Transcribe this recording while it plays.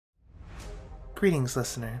Greetings,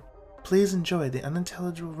 listener. Please enjoy the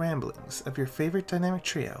unintelligible ramblings of your favorite dynamic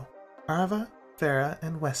trio, Arva, Farah,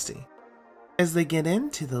 and Westy, as they get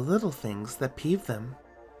into the little things that peeve them.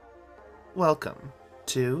 Welcome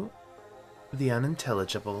to the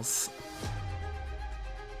Unintelligibles.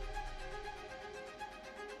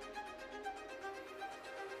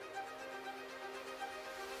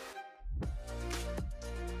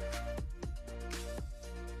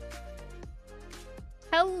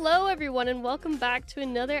 Hello everyone and welcome back to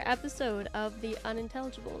another episode of the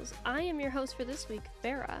Unintelligibles. I am your host for this week,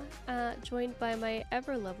 Farah, joined by my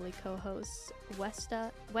ever lovely co-hosts,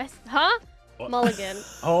 Mulligan.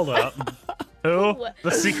 Hold up. Who?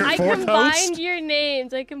 The secret fourth host?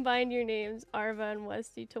 I combined your names, Arva and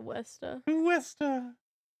Westy, to Westa. Westa.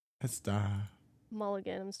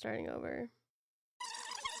 Mulligan, I'm starting over.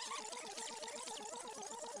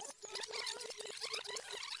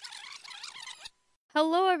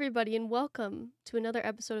 Hello everybody and welcome to another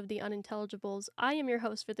episode of the Unintelligibles. I am your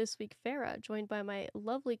host for this week, Farah, joined by my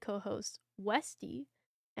lovely co-hosts, Westy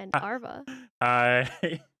and Arva.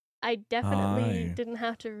 Hi. I definitely didn't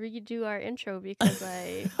have to redo our intro because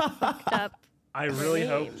I fucked up. I really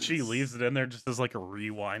hope she leaves it in there just as like a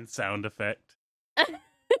rewind sound effect.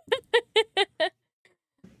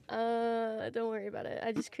 Don't worry about it.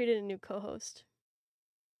 I just created a new co-host.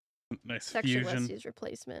 Nice It's actually fusion. Westy's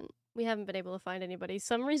replacement. We haven't been able to find anybody.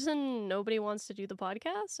 Some reason nobody wants to do the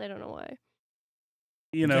podcast. I don't know why.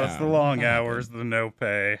 You know, it's the long hours, the no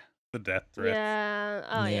pay, the death threats. Yeah.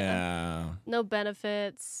 Oh yeah. No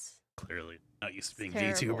benefits. Clearly not used to being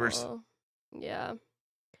Terrible. VTubers. Yeah.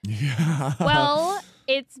 Yeah. Well,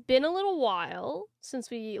 it's been a little while since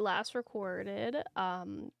we last recorded.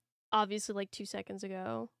 Obviously like 2 seconds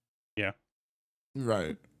ago. Yeah.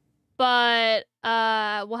 Right. But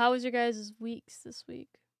well, how was your guys' weeks this week?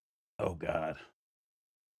 Oh God.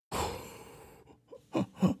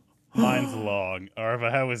 Mine's long. Arva,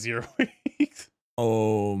 how was your week?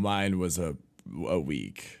 Oh, mine was a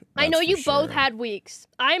week. I know that's you for both sure. had weeks.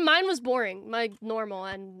 Mine was boring, like normal,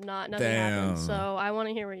 and nothing happened. Damn. So I want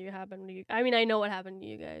to hear what you happened to you. I mean, I know what happened to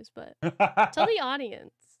you guys, but tell the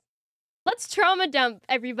audience. Let's trauma dump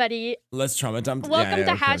everybody. Let's trauma dump. Welcome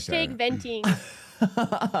to okay. hashtag venting.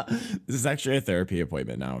 This is actually a therapy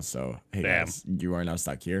appointment now, so hey Damn. guys, you are now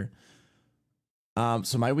stuck here.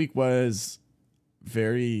 So my week was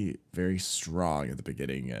very, very strong at the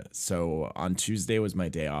beginning. So on Tuesday was my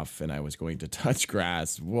day off and I was going to touch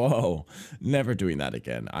grass. Whoa, never doing that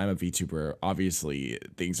again. I'm a VTuber. Obviously,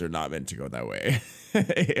 things are not meant to go that way.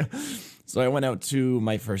 So I went out to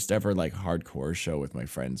my first ever like hardcore show with my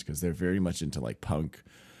friends because they're very much into like punk,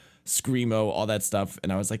 screamo, all that stuff.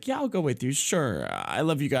 And I was like, yeah, I'll go with you. Sure. I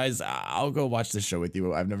love you guys. I'll go watch this show with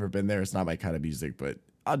you. I've never been there. It's not my kind of music, but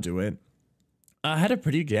I'll do it. I had a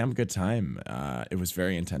pretty damn good time. It was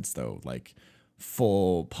very intense though, like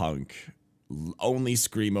full punk. Only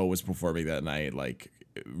screamo was performing that night, like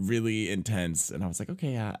really intense. And I was like,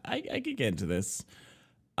 okay, yeah, I could get into this.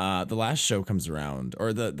 The last show comes around,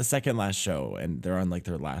 or the second last show, and they're on like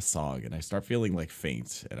their last song, and I start feeling like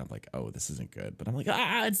faint, and I'm like, oh, this isn't good. But I'm like,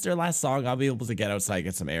 it's their last song. I'll be able to get outside,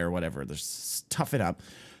 get some air, whatever. Just tough it up,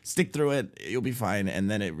 stick through it. You'll be fine. And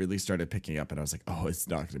then it really started picking up, and I was like, oh, it's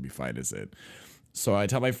not gonna be fine, is it? So I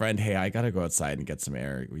tell my friend, hey, I gotta go outside and get some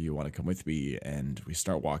air. You want to come with me? And we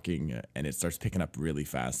start walking, and it starts picking up really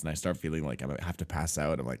fast, and I start feeling like I have to pass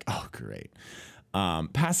out. I'm like, oh, great.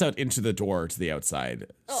 Pass out into the door to the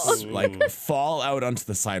outside, like fall out onto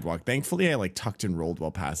the sidewalk. Thankfully, I like tucked and rolled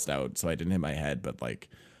while passed out, so I didn't hit my head, but like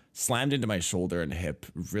slammed into my shoulder and hip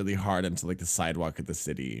really hard onto like the sidewalk of the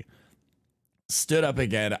city. Stood up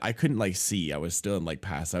again. I couldn't like see. I was still in like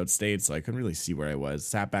pass out state, so I couldn't really see where I was.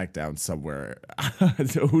 Sat back down somewhere,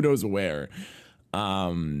 who knows where.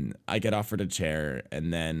 I get offered a chair,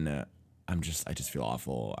 and then I just feel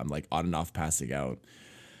awful. I'm like on and off passing out.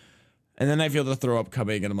 And then I feel the throw up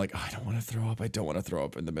coming, and I'm like, oh, I don't want to throw up. I don't want to throw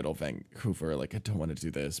up in the middle of Vancouver. Like, I don't want to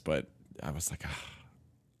do this. But I was like,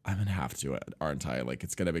 I'm going to have to, aren't I? Like,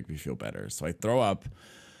 it's going to make me feel better. So I throw up.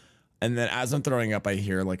 And then as I'm throwing up, I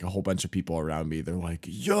hear like a whole bunch of people around me. They're like,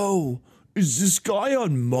 yo, is this guy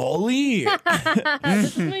on Molly?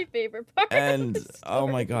 This is my favorite part. And oh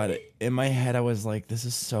my God, in my head, I was like, this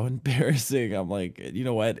is so embarrassing. I'm like, you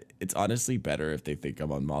know what? It's honestly better if they think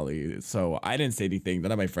I'm on Molly. So I didn't say anything.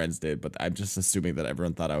 None of my friends did, but I'm just assuming that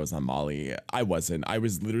everyone thought I was on Molly. I wasn't. I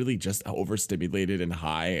was literally just overstimulated and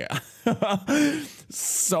high.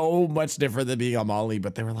 So much different than being on Molly.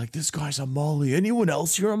 But they were like, this guy's on Molly. Anyone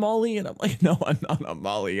else here on Molly? And I'm like, no, I'm not on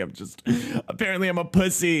Molly. I'm just, apparently I'm a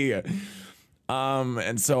pussy.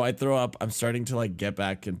 And so I throw up. I'm starting to like get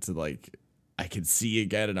back into like I can see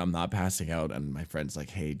again and I'm not passing out. And my friend's like,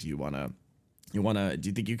 hey, do you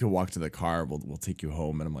think you could walk to the car? We'll take you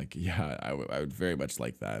home. And I'm like, yeah, I would very much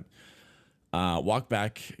like that. Walk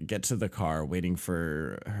back, get to the car, waiting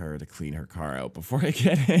for her to clean her car out before I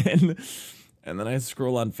get in. And then I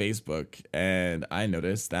scroll on Facebook and I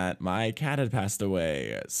notice that my cat had passed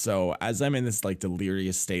away. So as I'm in this like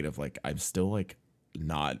delirious state of like, I'm still like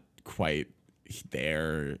not quite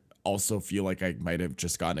there. Also feel like I might have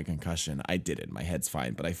just gotten a concussion. I didn't. My head's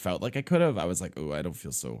fine, but I felt like I could have. I was like, oh, I don't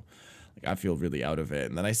feel so, like I feel really out of it.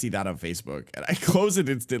 And then I see that on Facebook and I close it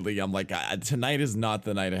instantly. I'm like, tonight is not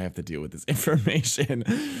the night I have to deal with this information.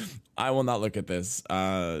 I will not look at this.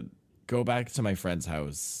 Go back to my friend's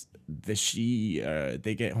house.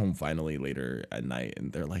 They get home finally later at night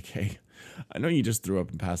and they're like, hey, I know you just threw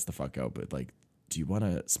up and passed the fuck out, but like, do you want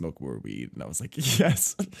to smoke more weed? And I was like,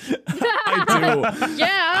 yes, I do.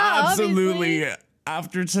 Yeah, absolutely. Obviously.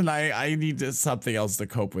 After tonight, I need something else to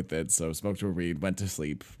cope with it. So smoked more weed, went to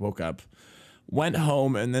sleep, woke up, went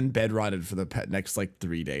home, and then bed rotted for the next like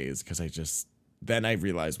 3 days because then I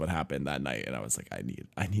realized what happened that night, and I was like, I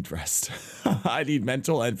need rest. I need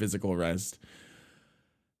mental and physical rest.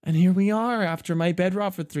 And here we are after my bed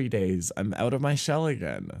rot for 3 days. I'm out of my shell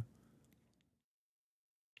again.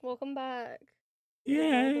 Welcome back.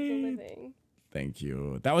 Yay. Thank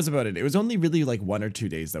you. That was about it. It was only really like 1 or 2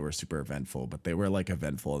 days that were super eventful, but they were like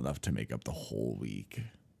eventful enough to make up the whole week.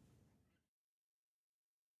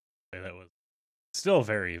 That was still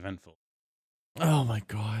very eventful. Oh my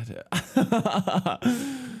god. That's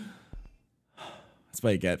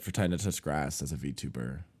what I get for trying to touch grass as a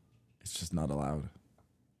VTuber. It's just not allowed.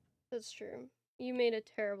 That's true. You made a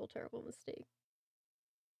terrible, terrible mistake.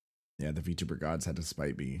 Yeah, the VTuber gods had to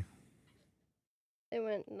spite me. They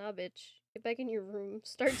went, nah, bitch. Get back in your room.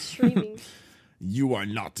 Start streaming. You are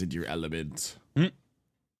not in your element.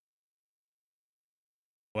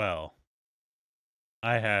 Well,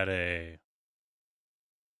 I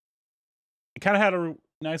kind of had a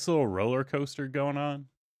nice little roller coaster going on.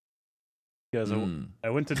 Because I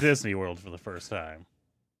went to Disney World for the first time.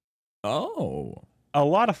 Oh. A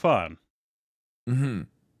lot of fun. Mm-hmm.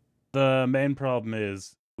 The main problem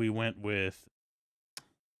is we went with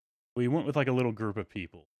like a little group of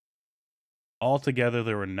people. Altogether,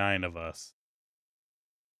 there were 9 of us,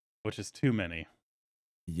 which is too many.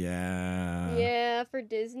 Yeah. Yeah, for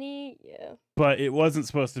Disney, yeah. But it wasn't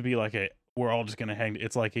supposed to be like we're all just gonna hang.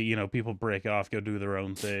 It's like people break off, go do their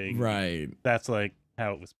own thing. Right. That's like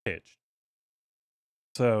how it was pitched.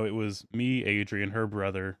 So it was me, Adrian, her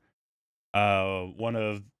brother, one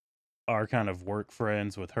of our kind of work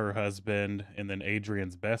friends with her husband, and then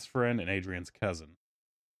Adrian's best friend and Adrian's cousin.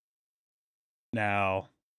 Now,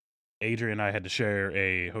 Adrian and I had to share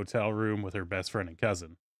a hotel room with her best friend and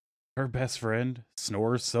cousin. Her best friend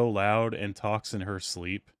snores so loud and talks in her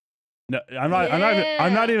sleep. No, I'm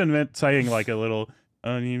not even saying like a little.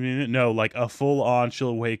 No, like a full on.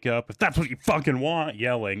 She'll wake up if that's what you fucking want,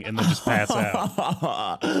 yelling, and then just pass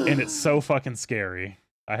out. And it's so fucking scary.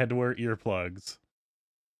 I had to wear earplugs.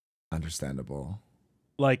 Understandable.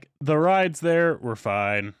 Like the rides there were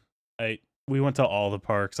fine. We went to all the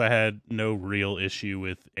parks. I had no real issue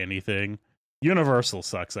with anything. Universal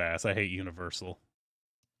sucks ass. I hate Universal.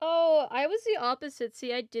 Oh, I was the opposite.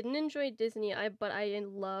 See, I didn't enjoy Disney, but I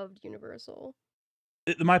loved Universal.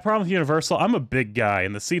 My problem with Universal, I'm a big guy,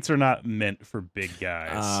 and the seats are not meant for big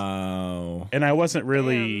guys. Oh. And I wasn't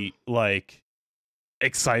really, like,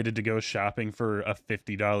 excited to go shopping for a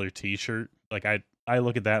 $50 t-shirt. Like, I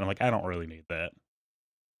look at that, and I'm like, I don't really need that.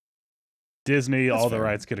 Disney, all the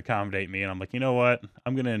rides could accommodate me, and I'm like, you know what?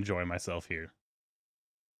 I'm going to enjoy myself here.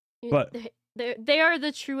 But they are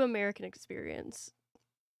the true American experience.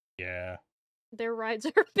 Yeah. Their rides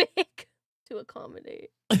are big to accommodate.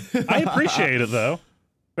 I appreciate it, though.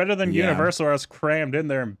 Better than Universal, where I was crammed in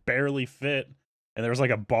there and barely fit, and there was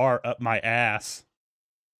like a bar up my ass.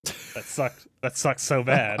 That sucked. That sucked so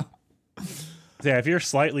bad. Yeah, if you're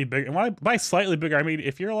slightly bigger, and by slightly bigger, I mean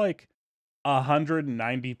if you're like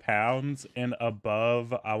 190 pounds and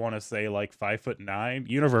above, I want to say like 5'9",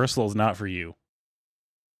 Universal is not for you.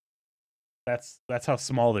 That's how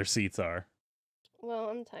small their seats are. Well,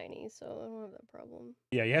 I'm tiny, so I don't have that problem.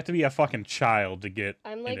 Yeah, you have to be a fucking child to get.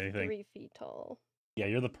 I'm like anything. 3 feet tall. Yeah,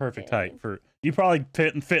 you're the perfect height for. You probably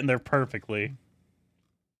fit in there perfectly.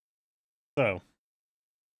 So,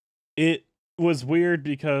 it was weird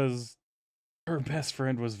because her best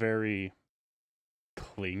friend was very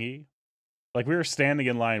clingy. Like, we were standing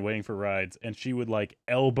in line waiting for rides, and she would, like,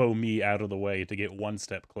 elbow me out of the way to get one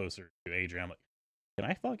step closer to Adrian. I'm like, can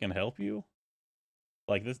I fucking help you?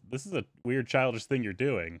 Like, this is a weird childish thing you're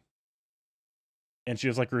doing. and she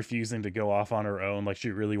was like refusing to go off on her own. Like she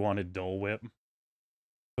really wanted Dole Whip,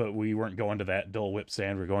 but we weren't going to that Dole Whip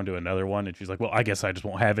stand. We're going to another one, and she's like, "Well, I guess I just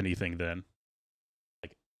won't have anything then."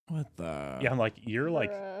 Like, What the? yeah, I'm like, you're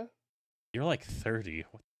Bruh. like 30.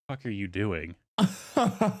 What the fuck are you doing?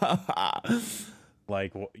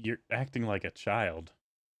 Like, you're acting like a child.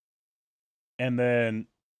 And then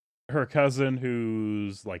her cousin,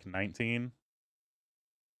 who's like 19,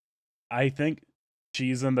 I think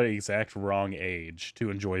she's in the exact wrong age to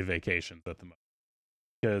enjoy vacations at the moment.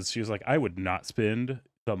 Because she was like, I would not spend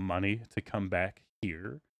the money to come back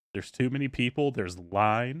here. There's too many people. There's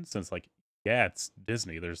lines. And it's like, yeah, it's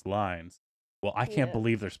Disney. There's lines. Well, I can't Yeah.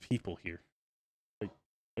 believe there's people here. Like,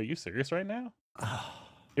 are you serious right now?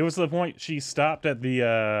 It was to the point she stopped at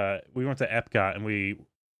the, we went to Epcot and we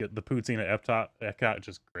get the poutine at Epcot, which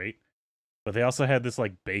is great. But they also had this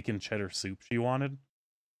like bacon cheddar soup she wanted.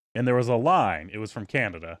 And there was a line. It was from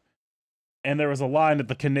Canada. And there was a line at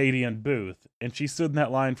the Canadian booth. And she stood in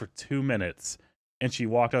that line for 2 minutes. And she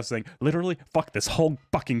walked out saying, literally, fuck this whole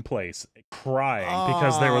fucking place. Crying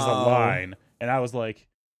because there was a line. And I was like,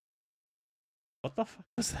 what the fuck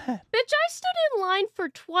was that? Bitch, I stood in line for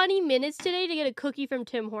 20 minutes today to get a cookie from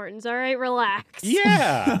Tim Hortons. All right, relax.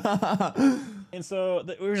 Yeah. And so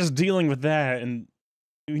we were just dealing with that. And,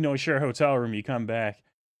 you know, we share a hotel room. You come back.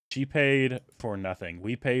 She paid for nothing.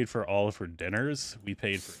 We paid for all of her dinners. We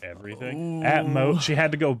paid for everything. Ooh. At most, she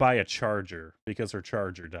had to go buy a charger because her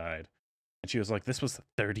charger died. And she was like, this was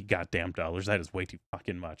 $30 goddamn dollars. That is way too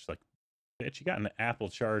fucking much. Like, bitch, you got an Apple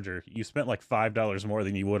charger. You spent like $5 more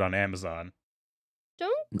than you would on Amazon.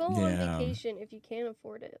 Don't go on Yeah. vacation if you can't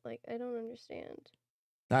afford it. Like, I don't understand.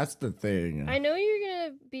 That's the thing. I know you're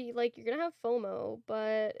gonna be like, you're gonna have FOMO,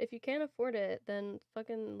 but if you can't afford it, then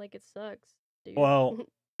fucking, like, it sucks, dude. Well,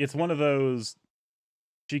 it's one of those.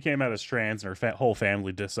 She came out as trans, and her whole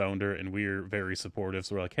family disowned her, and we're very supportive.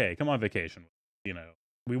 So we're like, hey, come on vacation. You know,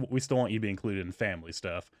 we still want you to be included in family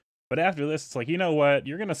stuff. But after this, it's like, you know what?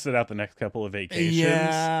 You're gonna sit out the next couple of vacations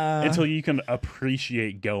until you can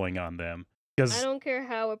appreciate going on them. I don't care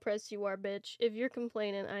how oppressed you are, bitch. If you're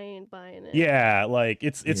complaining, I ain't buying it. Yeah, like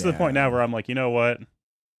it's to the point now Yeah. where I'm like, you know what?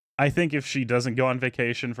 I think if she doesn't go on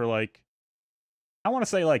vacation for like, I want to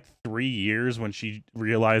say like 3 years, when she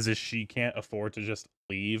realizes she can't afford to just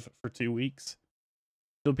leave for 2 weeks,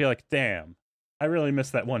 she'll be like, damn, I really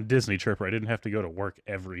missed that one Disney trip where I didn't have to go to work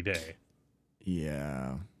every day.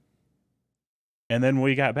 Yeah. And then when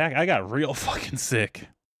we got back, I got real fucking sick.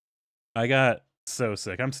 I got so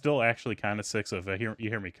sick. I'm still actually kind of sick, so if you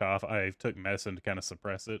hear me cough, I took medicine to kind of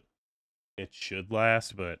suppress it. It should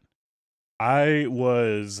last, but I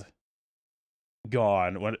was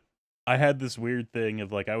gone. When I had this weird thing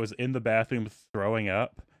of like, I was in the bathroom throwing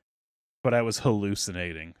up, but I was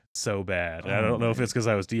hallucinating so bad. And I don't know if it's because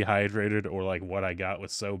I was dehydrated or like what I got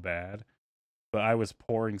was so bad. But I was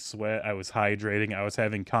pouring sweat. I was hydrating. I was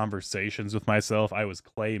having conversations with myself. I was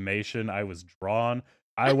claymation. I was drawn.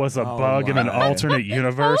 I was a Oh bug in an my. alternate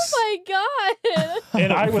universe. Oh my god!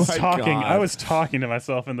 And I Oh was my talking. I God. was talking to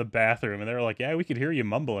myself in the bathroom, and they were like, "Yeah, we could hear you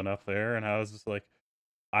mumbling up there." And I was just like,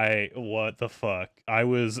 what the fuck?" I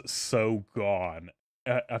was so gone.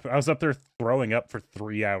 I was up there throwing up for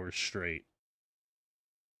 3 hours straight,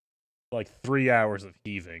 like 3 hours of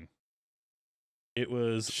heaving. It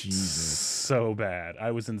was Jesus. so bad.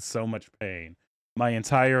 I was in so much pain. My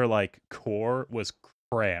entire like core was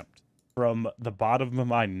cramped from the bottom of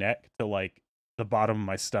my neck to like the bottom of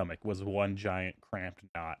my stomach was one giant cramped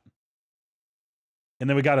knot. And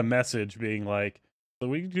then we got a message being like, "Are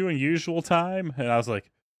we doing usual time?" And I was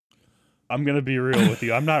like, I'm gonna be real with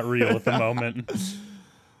you. I'm not real at the moment.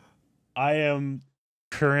 I am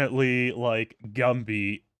currently like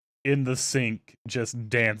Gumby in the sink just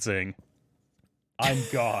dancing. I'm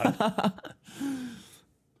gone.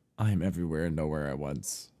 I'm everywhere and nowhere at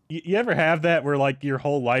once. You ever have that where like your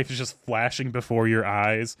whole life is just flashing before your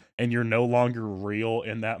eyes and you're no longer real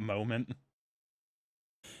in that moment?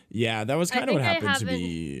 Yeah, that was I kind of what think I happened to haven't-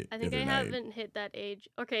 me I the think other I night. haven't hit that age.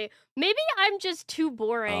 Okay, maybe I'm just too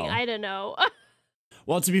boring. Oh. I don't know.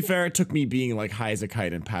 Well, to be fair, it took me being like high as a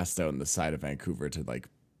kite and passed out on the side of Vancouver to like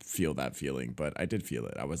feel that feeling, but I did feel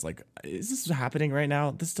it. I was like, is this happening right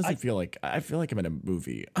now? This doesn't feel like, I feel like I'm in a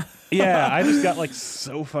movie. Yeah, I just got like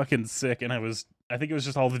so fucking sick, and I think it was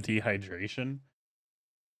just all the dehydration,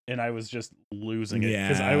 and I was just losing it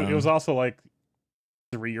because Yeah. it was also like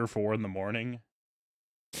 3 or 4 in the morning,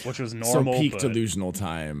 which was normal. So peak but, delusional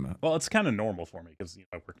time. well, it's kind of normal for me because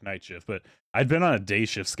I work night shift, but I'd been on a day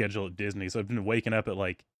shift schedule at Disney, so I've been waking up at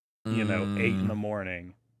like 8 in the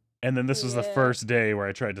morning, and then this was the Yeah. first day where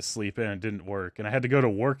I tried to sleep in and it didn't work, and I had to go to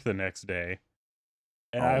work the next day.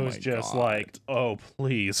 And Oh I was my just God. like, oh,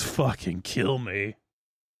 please fucking kill me.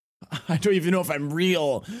 I don't even know if I'm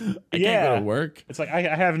real. I can't go to work. It's like, I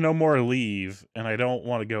have no more leave, and I don't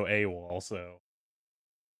want to go AWOL, so.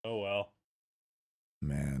 Oh, well.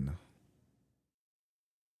 Man.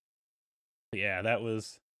 Yeah, that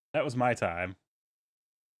was my time.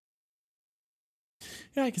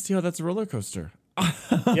 Yeah, I can see how that's a roller coaster.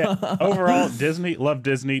 Yeah, overall, Disney, love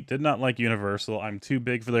Disney, did not like Universal. I'm too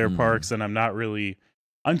big for their parks, and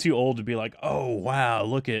I'm too old to be like, oh, wow,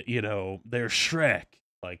 look at, their Shrek.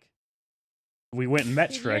 Like, we went and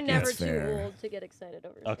met Dude, Shrek. you're never That's too fair. old to get excited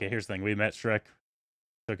over Okay, Shrek. here's the thing. We met Shrek,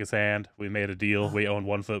 took his hand, we made a deal. We own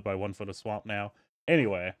 1 foot by 1 foot of swamp now.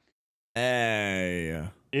 Anyway, Hey.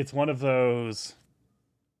 it's one of those,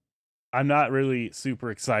 I'm not really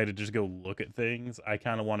super excited to just go look at things. I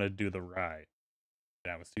kind of want to do the ride.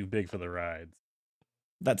 I was too big for the rides.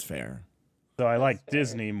 That's fair. So I That's like fair.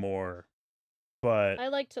 Disney more, but I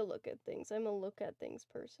like to look at things. I'm a look at things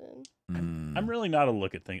person. I'm really not a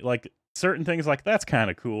look at things. Like certain things, like that's kind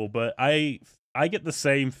of cool, but I get the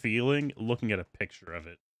same feeling looking at a picture of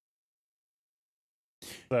it.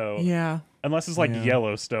 So Yeah. unless it's like Yeah.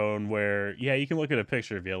 Yellowstone, where you can look at a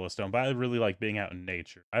picture of Yellowstone, but I really like being out in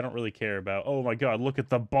nature. I don't really care about, oh my god, look at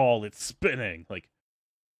the ball, it's spinning. Like,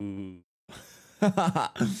 ooh,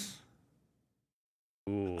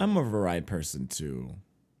 ooh. I'm a ride person too.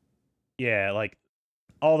 Yeah, like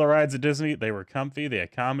all the rides at Disney, they were comfy, they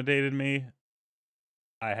accommodated me.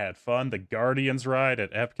 I had fun. The Guardians ride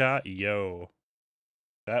at Epcot, yo.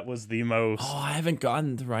 That was the most. Oh, I haven't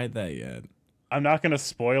gotten to ride that yet. I'm not going to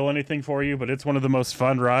spoil anything for you, but it's one of the most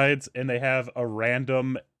fun rides, and they have a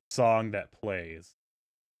random song that plays.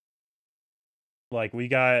 Like, we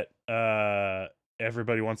got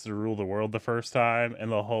Everybody Wants to Rule the World the first time,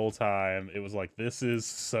 and the whole time it was like, this is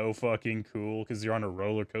so fucking cool, because you're on a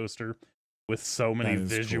roller coaster with so many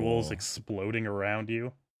That is visuals cool. exploding around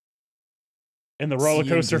you. And the roller See,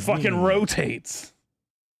 in coaster fucking Disney- rotates.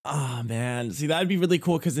 Oh man, see that'd be really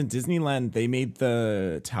cool because in Disneyland they made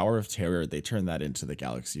the Tower of Terror. They turned that into the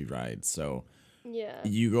Galaxy ride. So Yeah.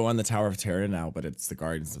 you go on the Tower of Terror now, but it's the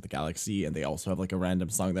Guardians of the Galaxy, and they also have like a random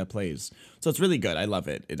song that plays. So it's really good. I love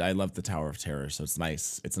it. I love the Tower of Terror. So it's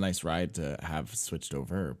nice. It's a nice ride to have switched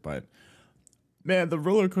over. But man, the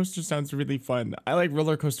roller coaster sounds really fun. I like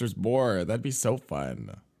roller coasters more. That'd be so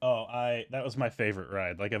fun. Oh, that was my favorite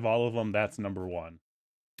ride. Like, of all of them, that's number one.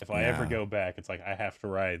 If I ever Yeah. go back, it's like I have to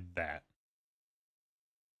ride that.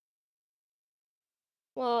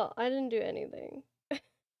 Well, I didn't do anything.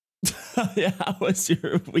 Yeah, how was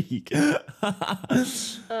your week?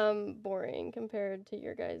 Boring compared to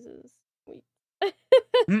your guys's week.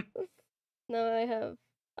 Mm. No, I have.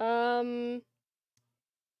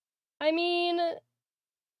 I mean,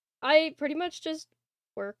 I pretty much just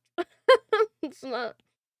worked. It's not.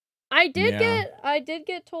 I did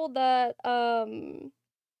get told that I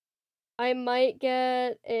might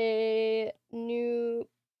get a new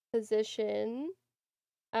position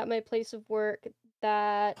at my place of work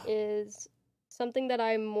that is something that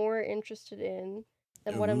I'm more interested in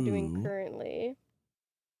than what I'm doing Ooh. currently.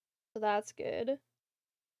 So that's good.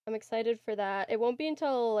 I'm excited for that. It won't be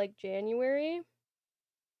until like January,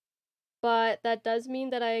 but that does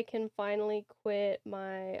mean that I can finally quit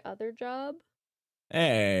my other job,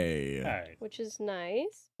 Hey. Alright. which is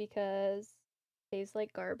nice because it tastes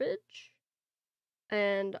like garbage.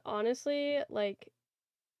 And honestly, like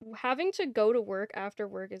having to go to work after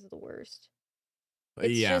work is the worst.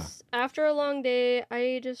 It's just after a long day,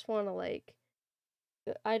 I just want to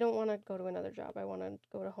I don't want to go to another job. I want to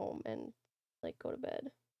go to home and like go to bed.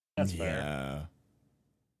 That's fair. Yeah.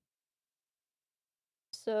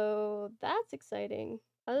 So that's exciting.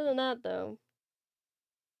 Other than that, though,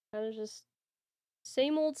 kind of just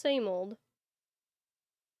same old, same old.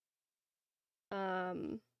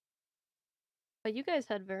 But you guys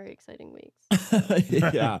had very exciting weeks.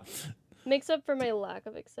 Yeah. Makes up for my lack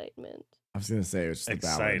of excitement. I was gonna say it's just the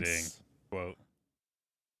Exciting. balance. Quote.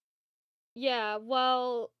 Yeah,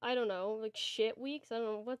 well, I don't know, like shit weeks. I don't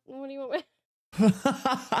know what do you want?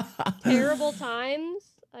 Terrible times.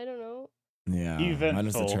 I don't know. Yeah. Mine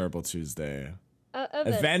was a Eventful. terrible Tuesday.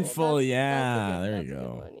 Eventful. Eventful, yeah, That's a there you good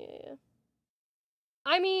go. one, yeah.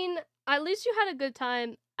 I mean, at least you had a good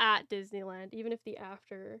time at Disneyland, even if the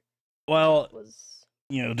after Well, was.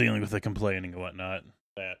 dealing with the complaining and whatnot.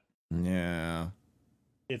 That Yeah.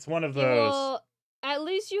 it's one of Yeah, those. well, at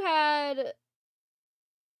least you had.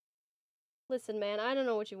 Listen, man, I don't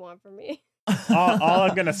know what you want from me. all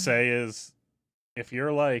I'm gonna say is, if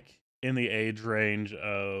you're like in the age range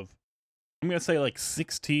of, I'm gonna say like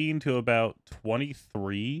 16 to about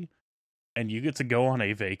 23, and you get to go on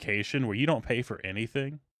a vacation where you don't pay for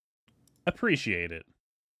anything, appreciate it.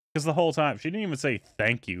 Because the whole time, she didn't even say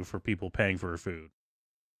thank you for people paying for her food.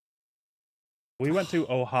 We went to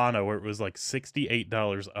Ohana where it was like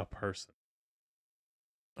 $68 a person.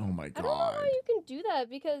 Oh my I don't know god. how you can do that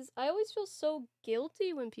because I always feel so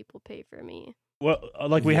guilty when people pay for me. Well,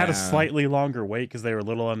 like we had a Yeah. slightly longer wait because they were a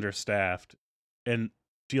little understaffed, and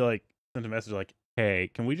she like sent a message like, "Hey,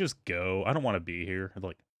 can we just go? I don't want to be here." I'm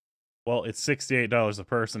like, well, it's $68 a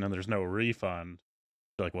person and there's no refund.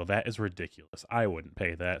 They're like, well, that is ridiculous. I wouldn't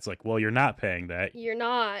pay that. It's like, well, you're not paying that. You're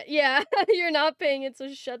not. Yeah, you're not paying it,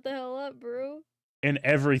 so shut the hell up, bro. And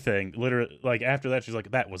everything, literally, like after that, she's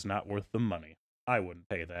like, that was not worth the money. I wouldn't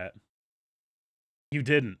pay that. You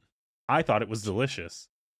didn't. I thought it was delicious.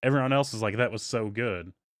 Everyone else is like, that was so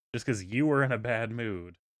good. Just because you were in a bad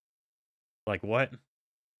mood. Like, what?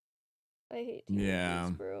 I hate Yeah.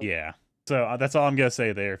 teenagers, bro. Yeah. So that's all I'm going to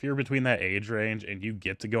say there. If you're between that age range and you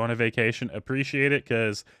get to go on a vacation, appreciate it,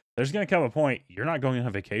 because there's going to come a point you're not going on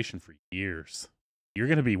a vacation for years. You're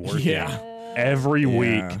going to be working every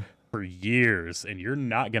week for years, and you're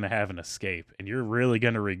not going to have an escape, and you're really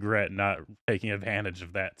going to regret not taking advantage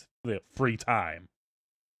of that free time.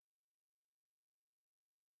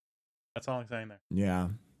 That's all I'm saying there. Yeah.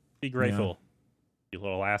 Be grateful, you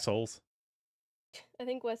little assholes. I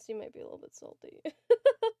think Westy might be a little bit salty.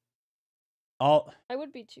 I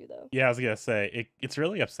would be too, though. Yeah, I was gonna say it's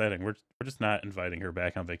really upsetting. We're just not inviting her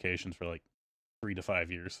back on vacations for like 3 to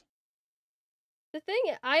 5 years. The thing,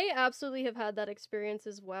 I absolutely have had that experience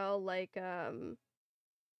as well. Like,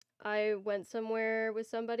 I went somewhere with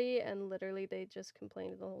somebody and literally they just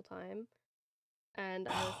complained the whole time. And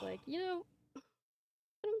I was like, I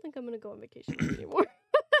don't think I'm gonna go on vacation with you anymore.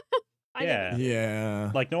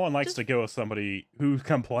 Yeah. Like, no one likes to go with somebody who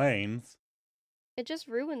complains. It just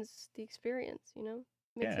ruins the experience,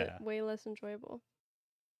 Makes it way less enjoyable.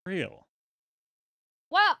 Real.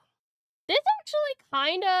 Wow. This actually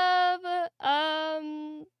kind of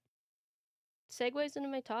segues into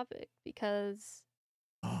my topic because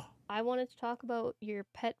I wanted to talk about your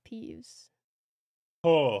pet peeves.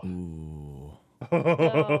 Oh. Ooh.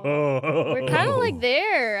 We're kind of like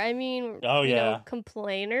there. I mean,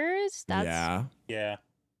 complainers. That's yeah.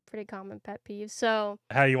 Pretty common pet peeves. So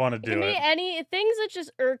how you want to do it? Can it? be any things that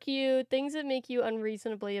just irk you, things that make you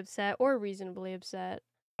unreasonably upset or reasonably upset.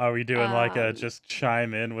 Are we doing like a just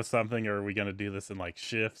chime in with something, or are we gonna do this in like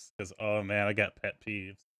shifts? Because oh man, I got pet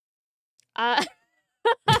peeves.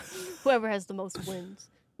 Whoever has the most wins.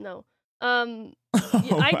 No. Oh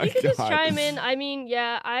you could just chime in. I mean,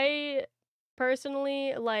 I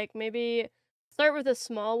personally like maybe start with a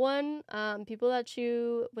small one. People that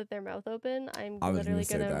chew with their mouth open, I'm literally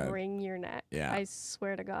gonna wring your neck. Yeah. I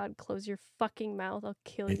swear to God, close your fucking mouth. I'll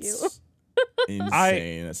kill you.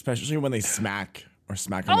 Insane, especially when they smack or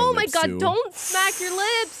smack on their lips. Oh my God! Don't smack your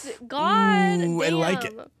lips. God. Ooh, damn. and like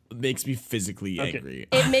it makes me physically angry.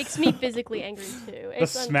 It makes me physically angry too. The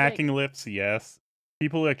smacking lips, yes.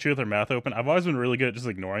 People who like chew with their mouth open. I've always been really good at just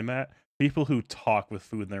ignoring that. People who talk with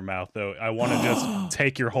food in their mouth, though, I want to just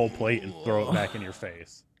take your whole plate and throw it back in your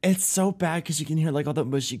face. It's so bad because you can hear like all the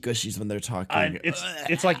mushy gushies when they're talking.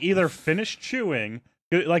 It's like either finish chewing.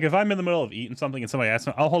 Like if I'm in the middle of eating something and somebody asks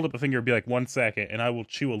me, I'll hold up a finger and be like 1 second, and I will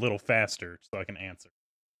chew a little faster so I can answer.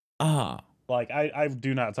 Like I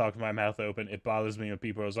do not talk with my mouth open. It bothers me when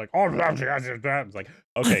people are like, oh, it's like,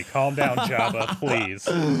 okay, calm down, Jabba, please.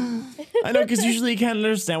 I know, because usually you can't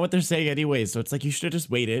understand what they're saying anyways. So it's like you should have just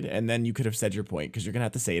waited, and then you could have said your point because you're gonna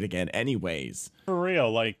have to say it again anyways. For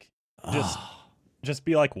real, like just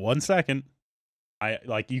be like 1 second. I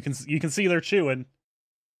like you can see they're chewing.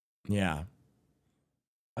 Yeah.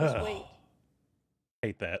 Just wait.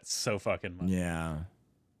 Hate that so fucking much. Yeah.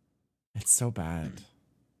 It's so bad.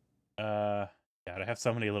 God, I have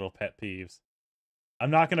so many little pet peeves. I'm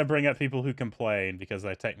not gonna bring up people who complain because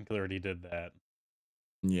I technically already did that.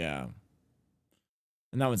 Yeah.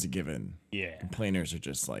 And that was a given. Yeah. Complainers are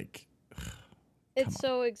just like it's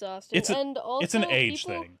so exhausting. And also it's an age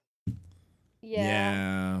thing.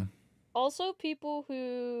 Yeah. Also people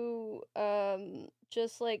who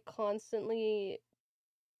just like constantly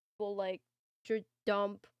will like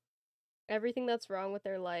dump everything that's wrong with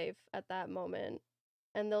their life at that moment.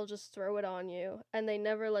 And they'll just throw it on you, and they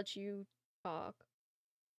never let you talk.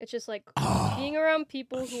 It's just like being around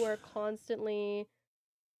people who are constantly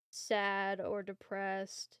sad or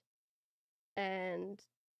depressed, and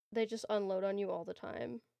they just unload on you all the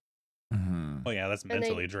time. Mm-hmm. Oh yeah, that's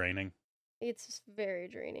mentally draining. It's very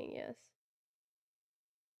draining, yes.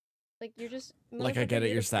 Like you're just like I get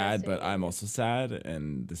it, you're sad, but I'm also sad,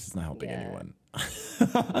 and this is not helping anyone.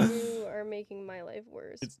 You are making my life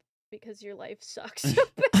worse. because your life sucks so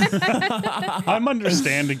bad. I'm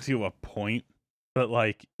understanding to a point, but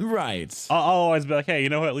like, Right. I'll always be like, hey, you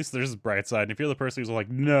know what? At least there's a bright side. And if you're the person who's like,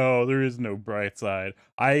 no, there is no bright side,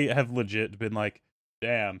 I have legit been like,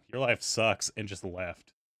 damn, your life sucks, and just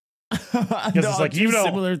left. Because it's like, you don't-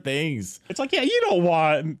 similar things. It's like, yeah, you don't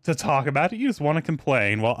want to talk about it. You just want to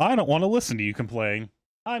complain. Well, I don't want to listen to you complain.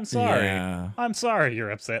 I'm sorry. Yeah. I'm sorry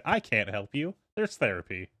you're upset. I can't help you. There's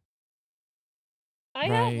therapy. I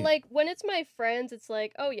Right. have, like, when it's my friends, it's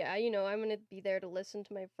like, oh yeah, you know, I'm gonna be there to listen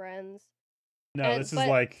to my friends. No, And- this is but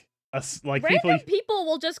like like Random people. people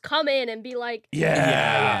will just come in and be like,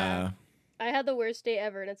 Yeah. I had the worst day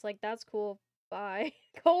ever, and it's like, that's cool, bye.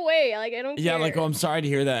 Go away, like, I don't Yeah, care. like, oh, I'm sorry to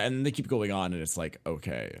hear that. And they keep going on, and it's like,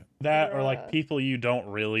 okay. That or Yeah. like people you don't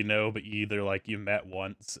really know, but either like you met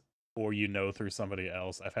once or you know through somebody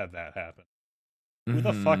else. I've had that happen. Who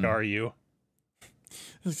the fuck Mhm. are you?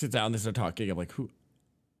 They sit down, they start talking. I'm like, who?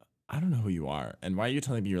 I don't know who you are. And why are you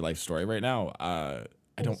telling me your life story right now? I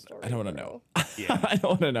Full don't story, want to bro. know. Yeah. I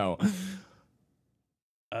don't want to know.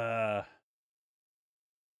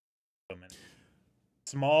 So many.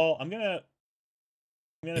 Small. I'm gonna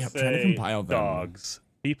Yeah, I'm trying to say compile them. dogs.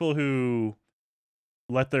 People who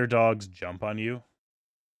let their dogs jump on you,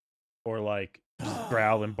 or like just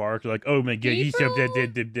growl and bark. Like, oh my god, you so People?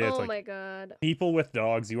 did. It's Oh like my god. people with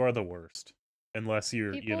dogs. You are the worst, unless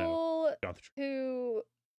you're People you know. Gone through-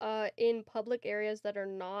 who, in public areas that are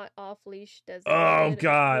not off leash Oh designated,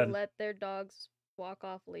 god. who let their dogs walk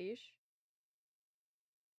off leash.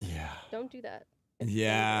 Yeah. Don't do that. It's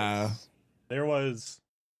Yeah. dangerous. There was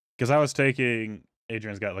because I was taking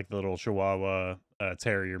Adrian's got like the little Chihuahua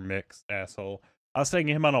terrier mix asshole. I was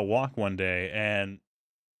taking him on a walk one day, and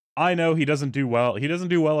I know he doesn't do well. He doesn't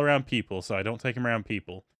do well around people, so I don't take him around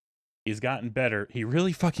people. He's gotten better. He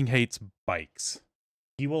really fucking hates bikes.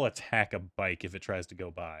 He will attack a bike if it tries to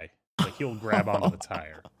go by. Like he'll grab onto the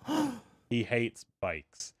tire. He hates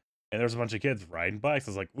bikes. And there's a bunch of kids riding bikes.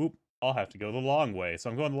 I was like, whoop, I'll have to go the long way. So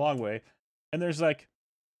I'm going the long way. And there's like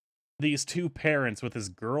these two parents with this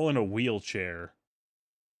girl in a wheelchair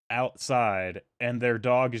outside, and their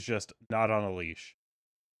dog is just not on a leash.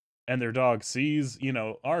 And their dog sees, you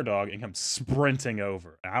know, our dog and comes sprinting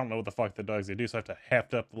over. I don't know what the fuck the dog's gonna do, so I have to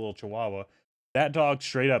heft up the little Chihuahua. That dog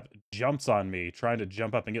straight up jumps on me, trying to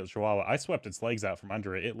jump up and get the Chihuahua. I swept its legs out from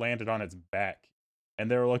under it. It landed on its back. And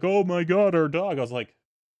they were like, oh my god, our dog. I was like,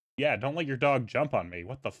 yeah, don't let your dog jump on me.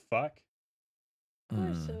 What the fuck? We're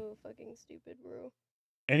Mm. so fucking stupid, bro.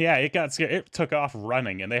 And yeah, it got scared. It took off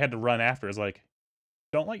running, and they had to run after. It's like,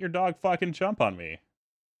 don't let your dog fucking jump on me.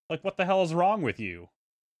 Like, what the hell is wrong with you?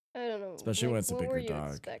 I don't know. Especially when like, it's a what were bigger you dog.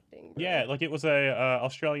 expecting, bro? Yeah, like it was a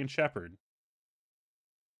Australian Shepherd.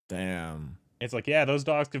 Damn. It's like, yeah, those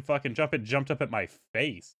dogs can fucking jump. It jumped up at my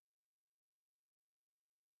face.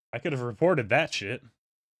 I could have reported that shit.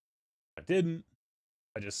 I didn't.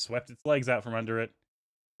 I just swept its legs out from under it,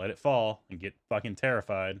 let it fall, and get fucking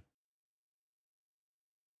terrified.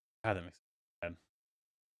 God, that makes me sad.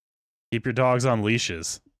 Keep your dogs on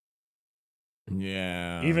leashes.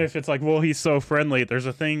 Yeah. Even if it's like, well, he's so friendly. There's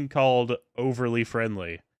a thing called overly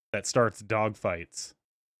friendly that starts dog fights.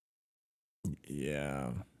 Yeah.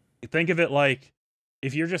 Think of it like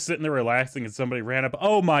if you're just sitting there relaxing and somebody ran up,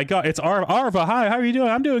 oh my god, it's Arva. Hi, how are you doing?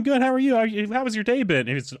 I'm doing good. How are you? How was your day been?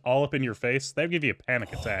 And it's all up in your face. They'd give you a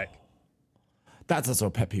panic attack. That's also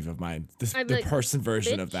a pet peeve of mine. I'd be The like, person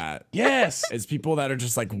version of "Bitch." that. Yes. It's people that are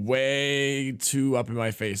just like way too up in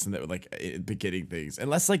my face and that like beginning things.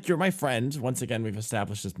 Unless like you're my friend. Once again, we've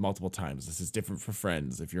established this multiple times. This is different for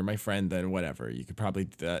friends. If you're my friend, then whatever. You could probably.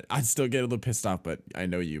 I'd still get a little pissed off, but I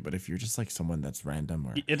know you. But if you're just like someone that's random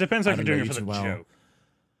or It depends I if you're don't doing know it for you the too well. joke.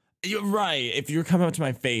 You're right. If you're coming up to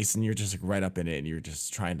my face and you're just like right up in it and you're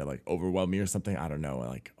just trying to like overwhelm me or something, I don't know.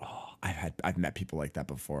 Like, oh, I've met people like that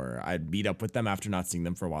before. I'd meet up with them after not seeing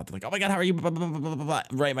them for a while. They're like, oh my god, how are you? Blah, blah, blah, blah, blah, blah.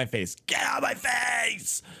 Right in my face. Get out of my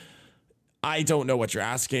face. I don't know what you're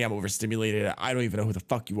asking. I'm overstimulated. I don't even know who the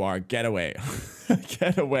fuck you are. Get away.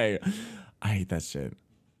 Get away. I hate that shit.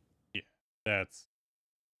 That's.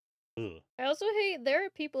 Ugh. I also hate there are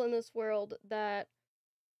people in this world that,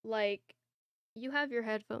 like, you have your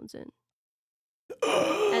headphones in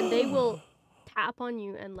and they will tap on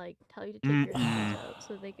you and like tell you to take your headphones out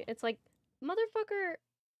so they can. It's like, motherfucker,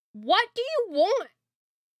 what do you want?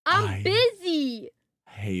 I'm I- busy.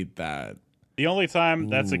 hate that. The only time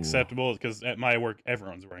that's Ooh. acceptable is because at my work,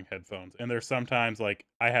 everyone's wearing headphones. And there's sometimes, like,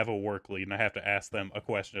 I have a work lead and I have to ask them a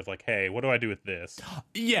question of, like, hey, what do I do with this?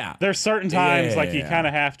 Yeah. There's certain times, like, you Yeah. kind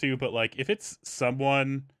of have to, but, like, if it's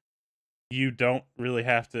someone you don't really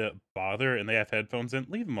have to bother and they have headphones in,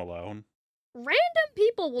 leave them alone. random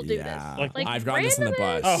people will do Yeah. this. Like I've gotten this on the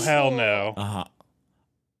random bus. ass Oh, hell people- no.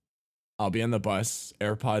 I'll be on the bus,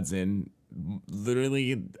 AirPods in,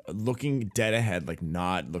 literally looking dead ahead, like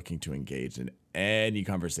not looking to engage in any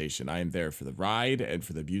conversation. I am there for the ride and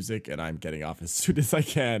for the music, and I'm getting off as soon as I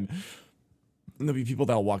can. And there'll be people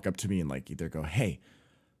that'll walk up to me and like either go, hey,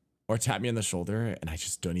 or tap me on the shoulder, and I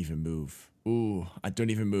just don't even move. Ooh, I don't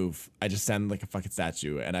even move. I just stand like a fucking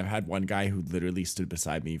statue. And I've had one guy who literally stood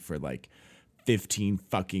beside me for like 15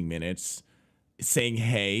 fucking minutes saying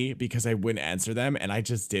hey because I wouldn't answer them, and I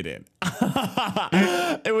just didn't.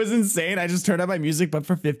 It was insane. I just turned on my music, but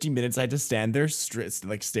for 15 minutes I just stand there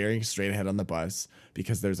like staring straight ahead on the bus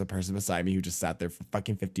because there's a person beside me who just sat there for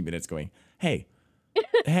fucking 50 minutes going, hey,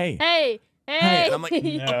 hey, Hey, hey. And I'm like,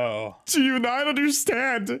 No. do you not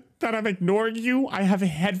understand that I'm ignoring you? I have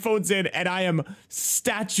headphones in and I am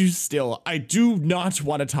statue still. I do not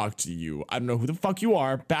want to talk to you. I don't know who the fuck you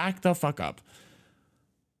are. Back the fuck up.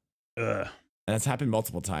 Ugh. And it's happened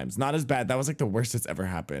multiple times. Not as bad. That was like the worst that's ever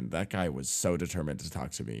happened. That guy was so determined to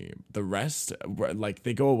talk to me. The rest, like,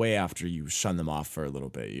 they go away after you shun them off for a little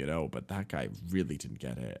bit, you know? But that guy really didn't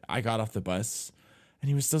get it. I got off the bus and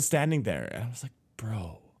he was still standing there. And I was like,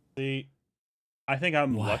 bro. See, I think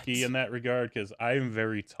I'm What? lucky in that regard because I am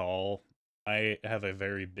very tall. I have a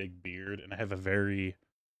very big beard and I have a very,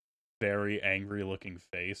 very angry looking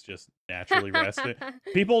face, just naturally rested.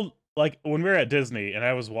 People, like, when we were at Disney and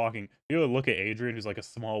I was walking, people would look at Adrian, who's like a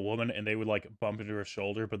small woman, and they would like bump into her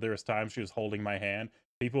shoulder, but there was times she was holding my hand.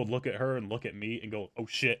 People would look at her and look at me and go, oh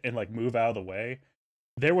shit, and like move out of the way.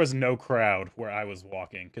 There was no crowd where I was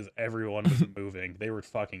walking because everyone was moving. They were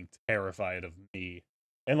fucking terrified of me.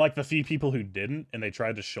 And like the few people who didn't and they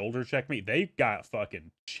tried to shoulder check me, they got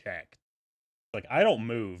fucking checked. Like, I don't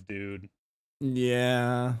move, dude.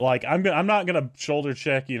 Yeah. Like, I'm not gonna shoulder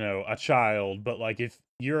check, you know, a child, but like if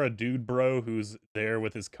you're a dude bro who's there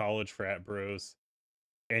with his college frat bros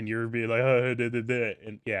and you're being like, oh,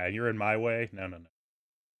 and yeah, you're in my way. No.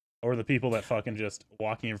 Or the people that fucking just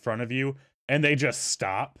walking in front of you and they just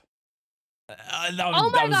stop. Oh That my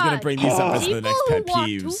was gonna God. bring these up as People the next who pet walk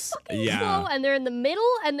too peeves. fucking Yeah. slow and they're in the middle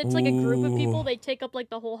and it's like a group of people. Ooh. They take up like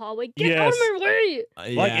the whole hallway. Get out of Yes. my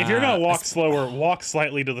way! Like, if you're Yeah. gonna walk slower, walk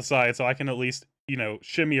slightly to the side so I can at least, you know,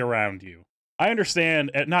 shimmy around you. I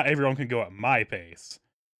understand not everyone can go at my pace,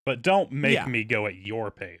 but don't make Yeah. me go at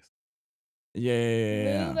your pace.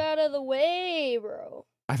 Yeah. Move out of the way, bro.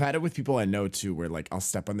 I've had it with people I know too, where like I'll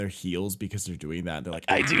step on their heels because they're doing that. They're like,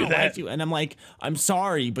 I do "Ow, that." do?" And I'm like, I'm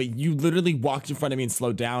sorry, but you literally walked in front of me and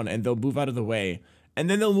slowed down, and they'll move out of the way. And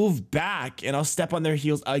then they'll move back and I'll step on their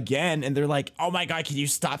heels again. And they're like, oh my God, can you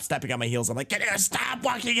stop stepping on my heels? I'm like, can you stop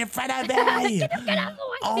walking in front of me? Get out of the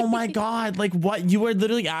way! Oh my God. Like, what? You are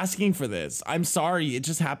literally asking for this. I'm sorry. It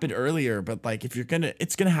just happened earlier. But like, if you're gonna,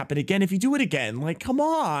 it's gonna happen again if you do it again. Like, come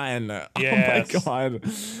on. Yes. Oh my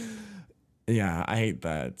God. Yeah, I hate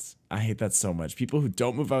that. I hate that so much. People who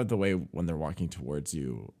don't move out of the way when they're walking towards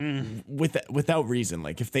you without reason.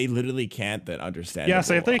 Like, if they literally can't, then understand. Yeah,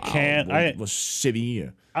 so if they can't, we'll shimmy.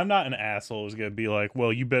 I'm not an asshole who's gonna be like,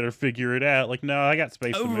 well, you better figure it out. Like, no, I got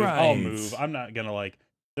space to move. I'll Right. move. I'm not gonna like,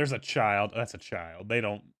 there's a child. That's a child. They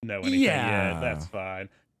don't know anything Yeah. yet. That's fine.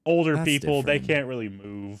 Older That's people, they different. can't really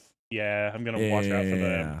move. Yeah, I'm gonna watch out for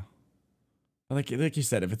them. Like you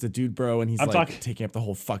said, if it's a dude bro and he's I'm like talking- taking up the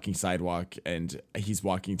whole fucking sidewalk and he's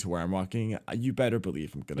walking to where I'm walking, you better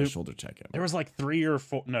believe I'm gonna Dude, shoulder check him. There was like 3 or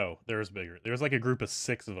 4. No, there was bigger. There was like a group of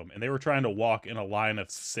 6 of them, and they were trying to walk in a line of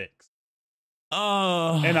 6.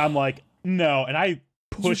 Oh, And I'm like, no. And I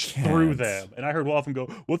pushed through can't. them, and I heard one of them go,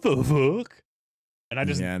 "What the fuck?" And I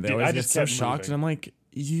just, yeah, they did- always I get just so kept shocked, moving. and I'm like,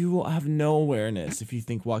 you have no awareness if you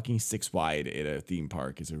think walking 6 wide at a theme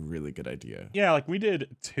park is a really good idea. Yeah, like we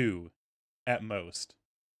did 2 at most.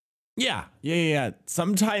 Yeah.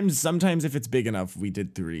 Sometimes if it's big enough, we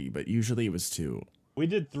did 3, but usually it was 2. We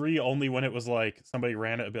did 3 only when it was like somebody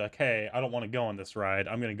ran it and be like, hey, I don't want to go on this ride.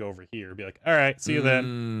 I'm going to go over here. Be like, all right, see you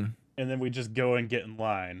then. And then we just go and get in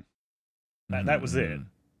line. That was it.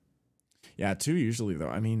 Yeah, 2 usually though.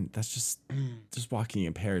 I mean, that's just walking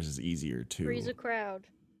in pairs is easier too. Three's a crowd.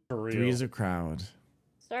 For real. 3 is a crowd.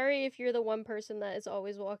 Sorry if you're the one person that is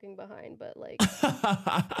always walking behind, but like,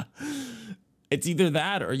 It's either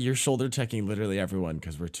that or you're shoulder checking literally everyone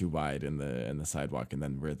because we're too wide in the sidewalk, and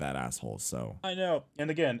then we're that asshole. So I know. And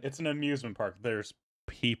again, it's an amusement park. There's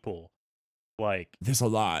people. Like, there's a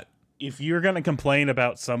lot. if you're going to complain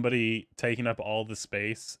about somebody taking up all the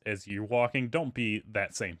space as you're walking, don't be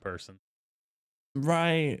that same person.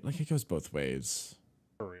 Right. Like it goes both ways.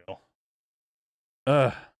 For real.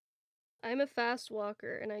 Ugh. I'm a fast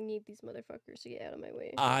walker, and I need these motherfuckers to get out of my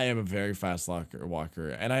way. I am a very fast walker,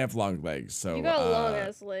 and I have long legs. So You got long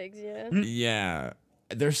ass legs, yeah. Yeah,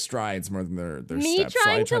 their strides more than their Me steps.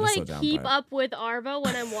 trying so I to slow like down, keep but up with Arvo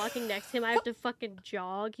when I'm walking next to him, I have to fucking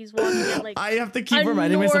jog. He's walking at like I have to keep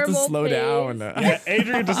reminding myself to normal slow down. pace. Yeah,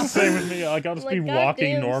 Adrian does the same with me. Like I'll just Like, be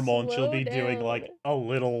walking goddamn, normal, and she'll slow be doing down. like a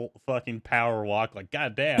little fucking power walk. Like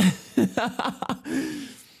goddamn.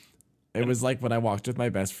 It was like when I walked with my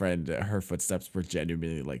best friend, her footsteps were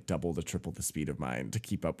genuinely like double to triple the speed of mine to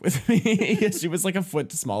keep up with me. She was like a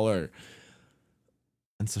foot smaller.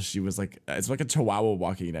 And so she was like, it's like a chihuahua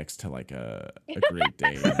walking next to like a Great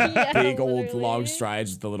Dane. Yeah, Big old literally. long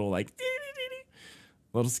strides with the little like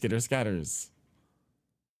little skitter scatters.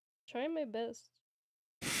 Trying my best.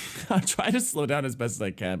 I try to slow down as best as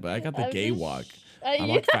I can, but I got the I'm gay just- walk. I I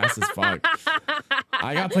walk fast as fuck.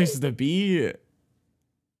 I got places to be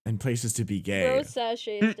and places to be gay. Throw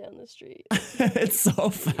sachets down the street. It's so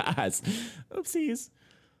fast. Oopsies.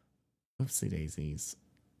 Oopsie daisies.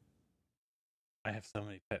 I have so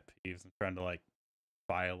many pet peeves. I'm trying to like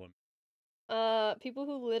file them. People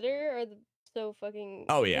who litter are so fucking.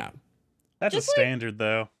 Oh yeah. That's a Just, like- standard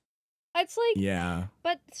though. It's like, Yeah.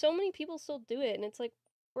 but so many people still do it, and it's like,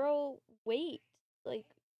 bro, wait, like,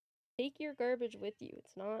 take your garbage with you.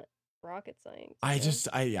 It's not rocket science. I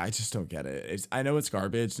you know? just don't get it. I know it's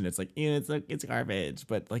garbage and it's like, yeah, it's garbage,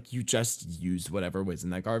 but like you just used whatever was in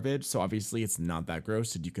that garbage, so obviously it's not that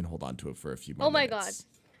gross and you can hold on to it for a few more Oh my minutes.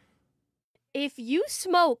 If you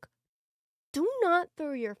smoke, do not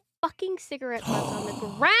throw your fucking cigarette butts on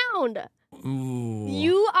the ground. Ooh.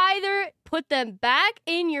 You either put them back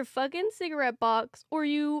in your fucking cigarette box or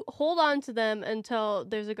you hold on to them until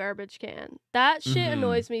there's a garbage can. That shit Mhm.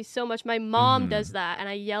 annoys me so much. My mom Mhm. does that and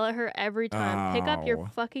I yell at her every time. Pick up your Ow.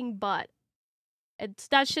 fucking butt.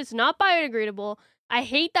 That shit's not biodegradable. I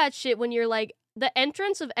hate that shit when you're like the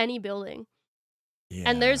entrance of any building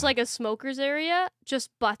and there's Yeah. like a smoker's area,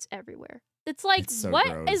 just butts everywhere. It's like, It's so what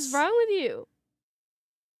is gross. wrong with you?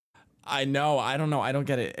 I know. I don't know. I don't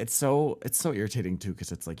get it. It's so irritating too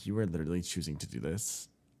because it's like you were literally choosing to do this.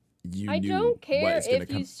 You I knew don't what care is gonna if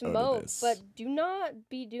come you out of smoke, this. but do not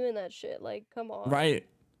be doing that shit. Like, come on. Right.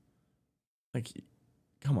 Like,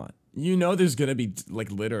 come on. You know there's gonna be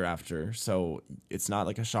like litter after, so it's not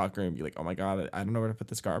like a shocker and be like, oh my god, I don't know where to put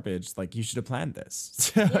this garbage. Like you should have planned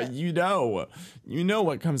this. Yeah. You know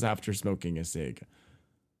what comes after smoking a cig.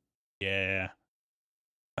 Yeah.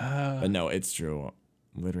 But no, it's true.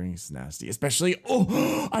 Littering is nasty, especially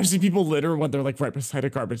I've seen people litter when they're like right beside a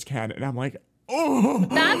garbage can, and I'm like, oh,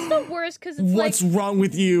 That's the worst because it's what's like, wrong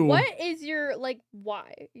with you? what is your, like,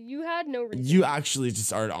 why? You had no reason. You actually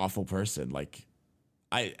just are an awful person. Like,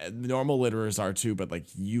 normal litterers are too, but like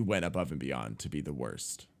you went above and beyond to be the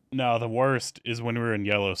worst. No, the worst is when we were in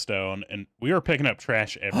Yellowstone and we were picking up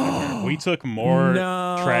trash everywhere. We took more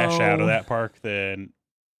trash out of that park than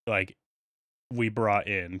like we brought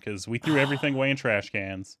in because we threw everything away in trash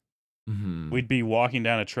cans. Mm-hmm. We'd be walking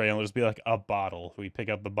down a trail and there'd just be like a bottle. We'd pick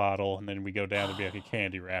up the bottle and then we go down, there'd be like a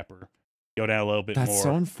candy wrapper. Go down a little bit That's more.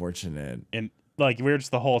 so unfortunate. And like we were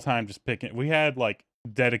just the whole time just picking. We had like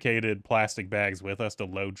dedicated plastic bags with us to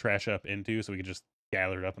load trash up into so we could just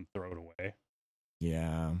gather it up and throw it away.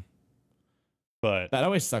 Yeah. But That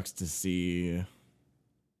always sucks to see.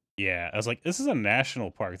 yeah, I was like, this is a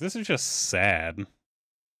national park. This is just sad.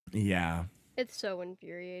 Yeah. It's so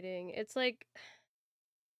infuriating. It's like,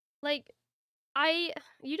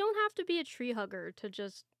 you don't have to be a tree hugger to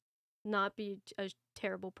just not be a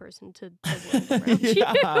terrible person to live around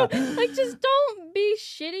Yeah. you. Like, just don't be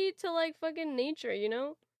shitty to, like, fucking nature, you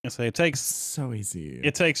know? So it takes So easy.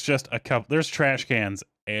 just a couple. There's trash cans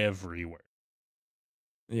everywhere.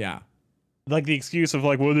 Yeah. Like the excuse of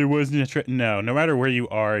like, well, there wasn't a no matter where you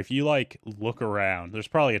are, if you like look around, there's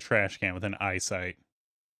probably a trash can within eyesight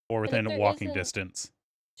or And if within there walking isn't- distance.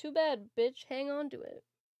 Too bad, bitch. Hang on to it.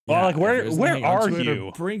 Well, like, if where- there's where nothing onto are it or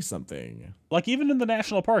you? Bring something. Like even in the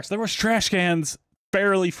national parks, there was trash cans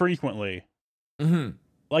fairly frequently. Mm-hmm.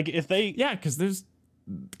 Like if they Yeah,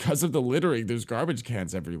 because of the littering, there's garbage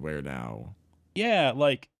cans everywhere now. yeah,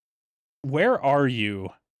 like where are you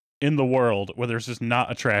in the world where there's just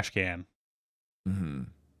not a trash can? Mm-hmm.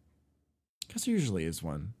 Because there usually is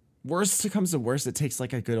one. Worst comes to worst, it takes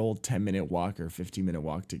like a good old 10-minute walk or 15-minute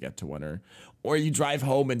walk to get to one, or you drive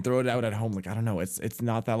home and throw it out at home. Like I don't know, it's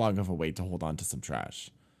not that long of a wait to hold on to some trash.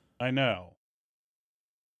 I know.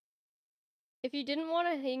 If you didn't want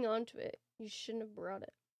to hang on to it, you shouldn't have brought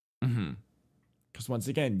it. Mm-hmm. Because once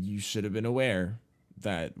again, you should have been aware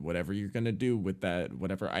that whatever you're gonna do with that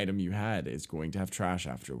whatever item you had is going to have trash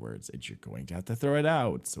afterwards, and you're going to have to throw it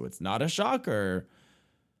out. So it's not a shocker.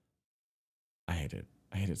 I hate it.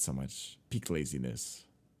 I hate it so much. Peak laziness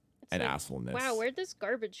It's and like, assholeness. wow, where'd this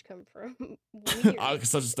garbage come from? Weird. I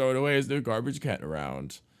guess I'll just throw it away. There's no garbage can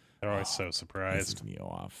around. They're always so surprised. Pisses me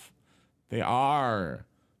off. They are.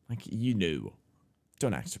 Like, you knew.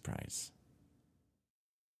 Don't act surprised.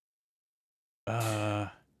 I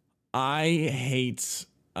hate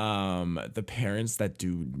the parents that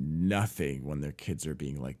do nothing when their kids are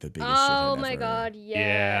being like the biggest shit Oh ever. my god, yes.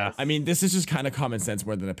 Yeah. I mean, this is just kind of common sense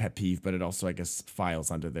more than a pet peeve, but it also, I guess, files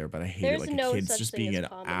under there. But I hate There's it. Like, no a kid's such just thing being as an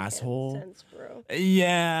common asshole. sense, bro.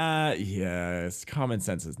 Yeah, yes. Common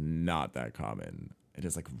sense is not that common. It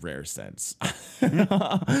is like rare sense.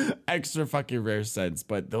 Extra fucking rare sense.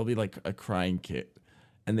 But there'll be like a crying kid,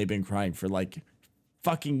 and they've been crying for like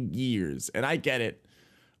fucking years. And I get it.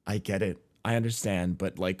 I get it. I understand.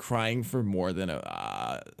 But like crying for more than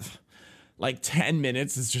like 10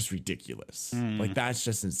 minutes is just ridiculous. Like, that's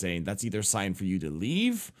just insane. That's either a sign for you to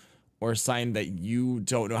leave or a sign that you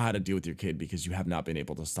don't know how to deal with your kid because you have not been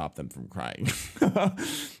able to stop them from crying.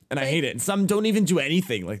 And I hate it. And some don't even do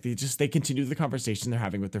anything. Like, they continue the conversation they're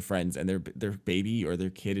having with their friends, and their baby or their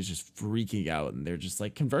kid is just freaking out, and they're just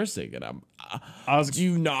like conversing. And do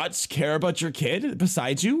you not care about your kid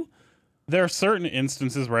beside you? There are certain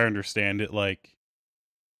instances where I understand it, like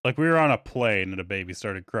we were on a plane and a baby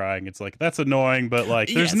started crying. It's like, that's annoying, but like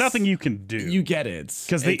there's nothing you can do. You get it.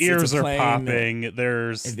 Because the ears are popping.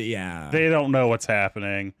 They don't know what's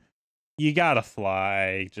happening. You gotta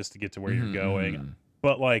fly just to get to where you're going.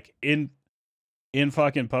 But like in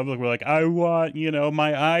fucking public, we're like, I want,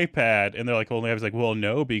 my iPad. And they're like, only I was like, well,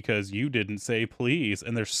 no, because you didn't say please.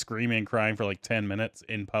 And they're screaming and crying for like 10 minutes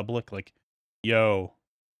in public. Like, yo,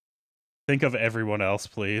 think of everyone else,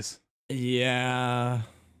 please. Yeah.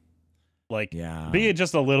 Like, be it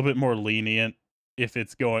just a little bit more lenient if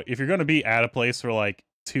you're going to be at a place for like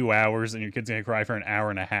 2 hours and your kid's going to cry for an hour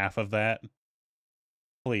and a half of that.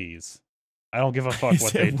 Please. I don't give a fuck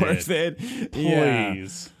what they did. Worth it?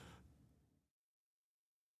 Please.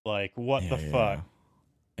 Like, what the fuck?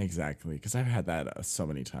 Exactly. Because I've had that so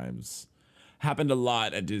many times. Happened a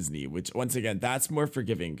lot at Disney, which once again, that's more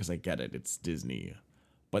forgiving because I get it. It's Disney.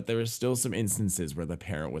 But there were still some instances where the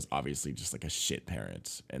parent was obviously just like a shit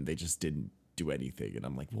parent and they just didn't do anything. And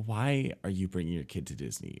I'm like, well, why are you bringing your kid to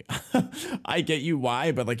Disney? I get you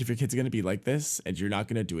why, but like if your kid's going to be like this and you're not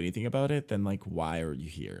going to do anything about it, then like, why are you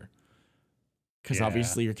here? Because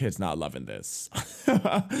obviously your kid's not loving this.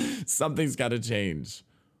 Something's got to change.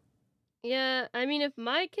 Yeah, I mean, if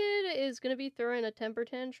my kid is going to be throwing a temper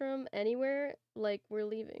tantrum anywhere, like, we're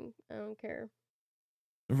leaving. I don't care.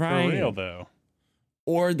 Right. For real, though.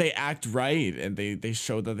 Or they act right and they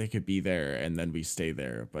show that they could be there and then we stay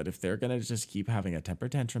there. But if they're going to just keep having a temper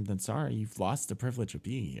tantrum, then sorry, you've lost the privilege of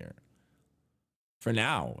being here. For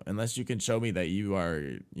now, unless you can show me that you are,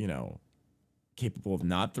 capable of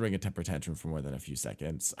not throwing a temper tantrum for more than a few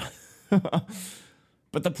seconds.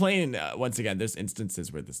 But the plane, once again, there's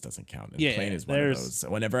instances where this doesn't count. And the plane is one of those.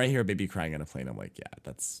 Whenever I hear a baby crying on a plane, I'm like,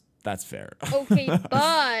 yeah, that's fair. Okay,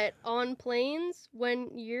 but on planes,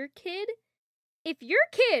 if your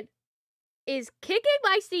kid is kicking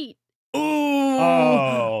my seat. Ooh.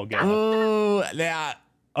 Oh, God. Ooh, yeah.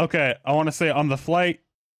 Okay, I want to say on the flight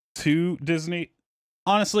to Disney,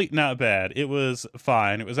 honestly, not bad. It was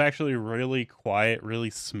fine. It was actually really quiet, really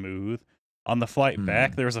smooth. On the flight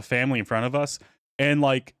back, there was a family in front of us, and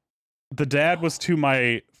like the dad was to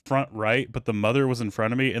my front right, but the mother was in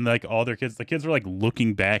front of me, and like all the kids were like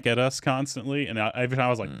looking back at us constantly, and every time I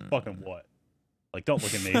was like, fucking what? Like, don't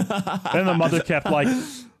look at me. Then the mother kept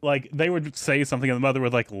like they would say something and the mother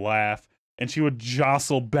would like laugh and she would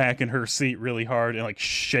jostle back in her seat really hard and like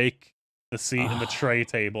shake the seat and the tray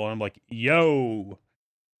table. And I'm like, yo,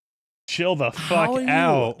 chill the fuck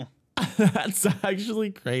out. That's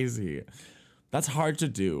actually crazy. That's hard to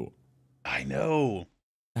do. I know.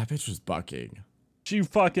 That bitch was bucking. She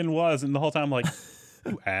fucking was. And the whole time I'm like,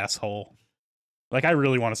 you asshole. Like, I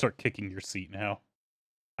really want to start kicking your seat now.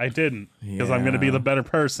 I didn't, because I'm going to be the better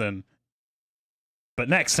person. But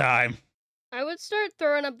next time. I would start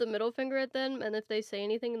throwing up the middle finger at them, and if they say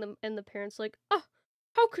anything, and the parents like, oh,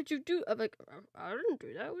 how could you do? I'm like, I didn't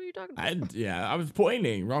do that. What are you talking about? I was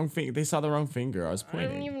pointing. Wrong finger. They saw the wrong finger. I was pointing.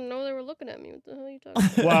 I didn't even know they were looking at me. What the hell are you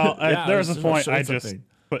talking about? Well, there was a point I just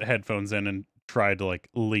put headphones in and tried to like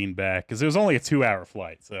lean back, because it was only a 2-hour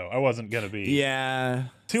flight, so I wasn't going to be. Yeah.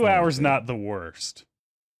 2 hours, not the worst.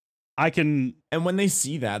 And when they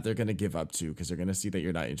see that, they're going to give up too, because they're going to see that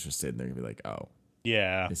you're not interested, and they're going to be like, oh,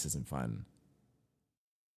 yeah, this isn't fun.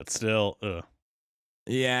 But still,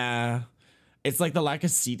 yeah. It's like the lack of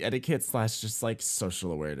seat etiquette / just like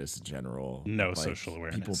social awareness in general. No like social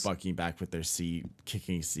awareness. People bucking back with their seat,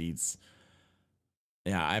 kicking seats.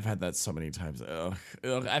 Yeah, I've had that so many times. Ugh,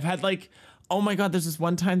 ugh. I've had like, oh my God, there's this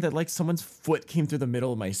one time that like someone's foot came through the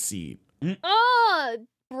middle of my seat. Oh,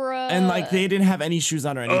 bruh. And like they didn't have any shoes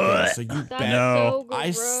on or anything. Ugh. So you That's bet No. so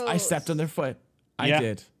gross. I stepped on their foot. I Yeah,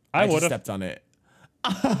 did. I just would've. stepped on it.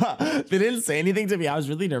 They didn't say anything to me. I was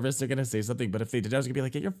really nervous they're gonna say something, but if they did, I was gonna be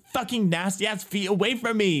like, get your fucking nasty ass feet away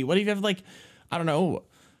from me. What if you have like, I don't know,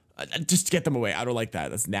 just get them away. I don't like that.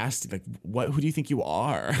 That's nasty. Like, what? Who do you think you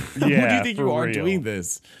are? Who do you Yeah, think for you are real. doing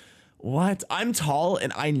this? What? I'm tall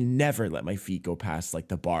and I never let my feet go past like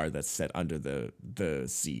the bar that's set under the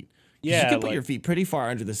seat. 'Cause Yeah, you can put like- your feet pretty far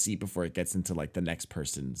under the seat before it gets into like the next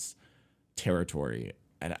person's territory.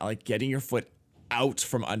 And like getting your foot out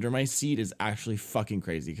from under my seat is actually fucking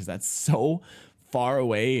crazy because that's so far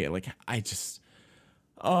away. Like I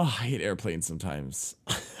hate airplanes sometimes.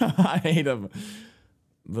 I hate them.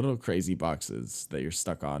 Little crazy boxes that you're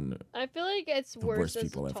stuck on. I feel like it's The worse worst as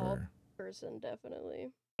people a tall ever. person,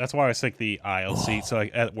 definitely. That's why I take the aisle seat. So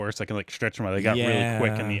like, at worst, I can like stretch my leg out really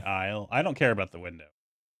quick in the Yeah. aisle. I don't care about the window.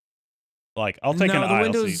 Like I'll take an the aisle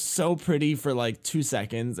window's seat. so pretty for like 2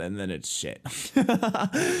 seconds and then it's shit. It's So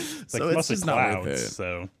like it's mostly just not worth clouds. it.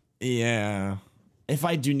 So Yeah. If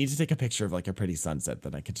I do need to take a picture of like a pretty sunset,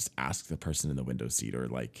 then I could just ask the person in the window seat, or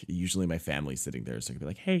like usually my family's sitting there, so I could be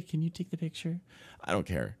like, "Hey, can you take the picture?" I don't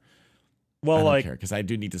care. I well, don't like care because I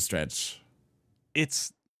do need to stretch.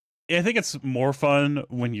 I think it's more fun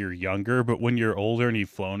when you're younger, but when you're older and you've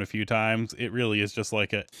flown a few times, it really is just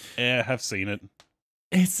like I've seen it.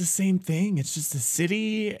 It's the same thing. It's just a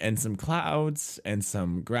city and some clouds and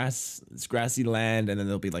some grassy land, and then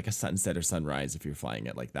there'll be like a sunset or sunrise if you're flying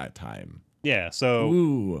at like that time. Yeah, so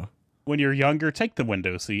Ooh. when you're younger, take the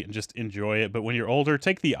window seat and just enjoy it. But when you're older,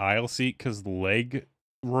 take the aisle seat because the leg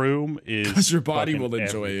room is Because your body fucking will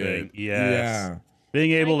enjoy everything. it. Yes. Yeah.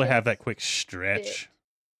 Being able to guess have that quick stretch.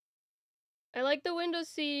 I like the window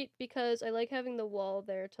seat because I like having the wall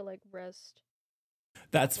there to like rest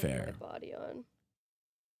That's my fair. body on.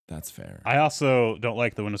 That's fair. I also don't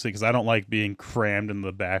like the window seat because I don't like being crammed in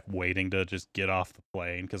the back waiting to just get off the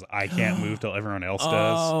plane because I can't move till everyone else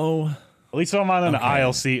does. Oh. At least if I'm on an Okay.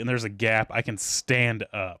 aisle seat and there's a gap, I can stand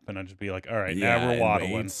up and I'll just be like, all right, now we're and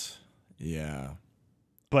waddling. wait. Yeah.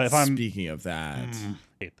 But if I'm Speaking of that,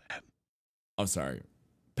 hate that. oh sorry,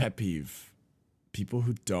 pet peeve: people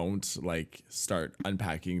who don't like start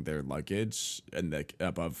unpacking their luggage and like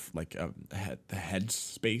above like the head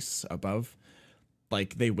space above,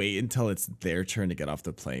 like they wait until it's their turn to get off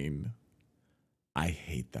the plane. I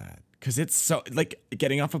hate that because it's so like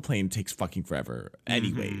getting off a plane takes fucking forever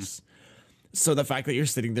anyways. So the fact that you're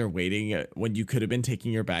sitting there waiting when you could have been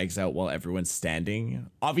taking your bags out while everyone's standing,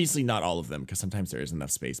 obviously not all of them because sometimes there isn't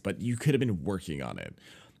enough space, but you could have been working on it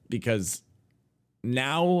because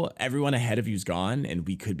now everyone ahead of you's gone and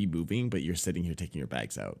we could be moving, but you're sitting here taking your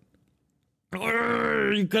bags out.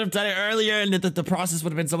 You could have done it earlier and the process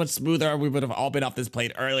would have been so much smoother. We would have all been off this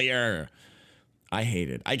plane earlier. I hate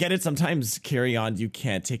it. I get it. Sometimes carry on. You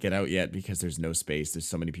can't take it out yet because there's no space. There's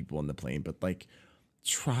so many people in the plane, but like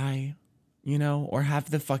try, you know, or have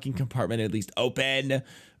the fucking compartment at least open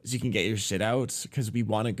so you can get your shit out because we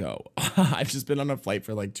want to go. I've just been on a flight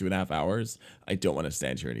for like 2.5 hours. I don't want to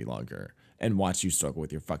stand here any longer and watch you struggle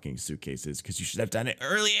with your fucking suitcases because you should have done it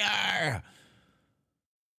earlier.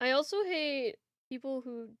 I also hate people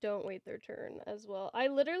who don't wait their turn as well. I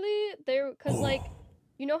literally because like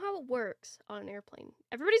you know how it works on an airplane.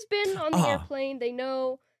 Everybody's been on the airplane. They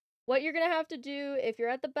know what you're gonna have to do. If you're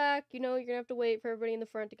at the back, you know you're gonna have to wait for everybody in the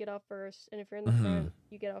front to get off first. And if you're in the front,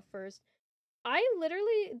 you get off first.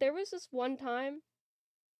 There was this one time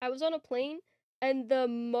I was on a plane and the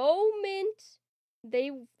moment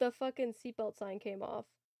the fucking seatbelt sign came off,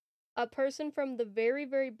 a person from the very,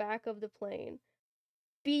 very back of the plane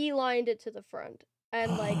beelined it to the front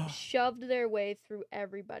and like shoved their way through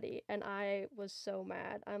everybody, and I was so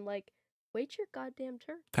mad. I'm like, wait your goddamn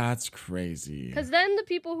turn. That's crazy. Because then the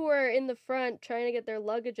people who are in the front trying to get their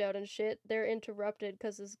luggage out and shit, they're interrupted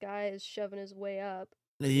because this guy is shoving his way up.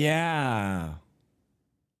 Yeah.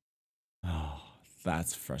 Oh,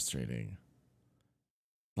 that's frustrating.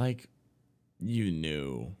 Like, you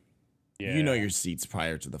knew. Yeah. You know your seats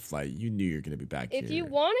prior to the flight. You knew you're going to be back here. If you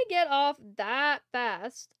want to get off that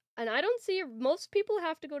fast, and I don't see most people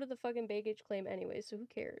have to go to the fucking baggage claim anyway, so who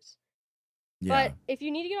cares? Yeah. But if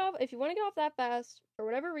you need to get off, if you want to get off that fast for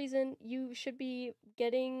whatever reason, you should be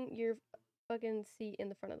getting your fucking seat in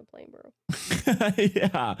the front of the plane, bro.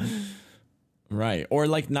 Yeah. Right. Or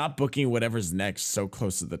like not booking whatever's next so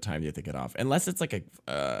close to the time you have to get off. Unless it's like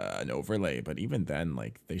an overlay, but even then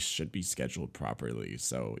like they should be scheduled properly.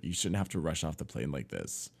 So you shouldn't have to rush off the plane like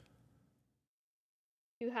this.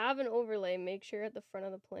 you have an overlay, make sure at the front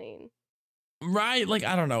of the plane. Right, like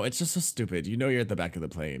I don't know, it's just so stupid. You know you're at the back of the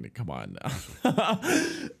plane. Come on.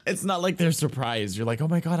 It's not like they're surprised. You're like, "Oh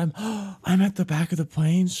my god, I'm at the back of the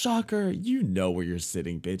plane." Shocker. You know where you're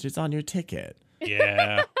sitting, bitch. It's on your ticket.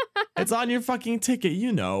 Yeah. It's on your fucking ticket,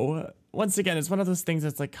 you know. Once again, it's one of those things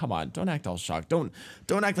that's like, "Come on, don't act all shocked. Don't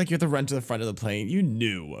act like you have to run to the front of the plane. You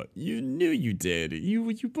knew. You did.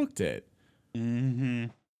 You booked it." Mm-hmm.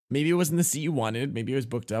 Maybe it wasn't the seat you wanted. Maybe it was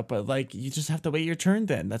booked up, but like you just have to wait your turn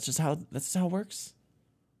then. That's how it works.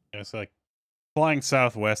 It's like flying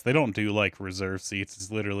Southwest, they don't do like reserve seats.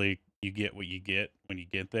 It's literally you get what you get when you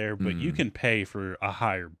get there, but you can pay for a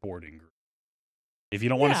higher boarding group. If you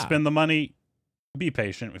don't want to spend the money, be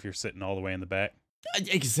patient if you're sitting all the way in the back.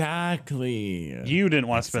 Exactly. You didn't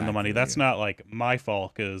want to spend the money. That's not like my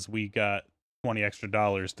fault because we got $20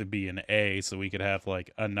 extra to be an A so we could have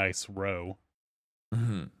like a nice row.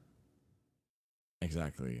 Mm-hmm.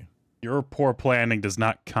 Exactly. Your poor planning does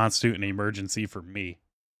not constitute an emergency for me.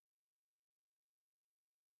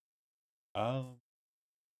 I'll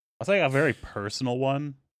say a very personal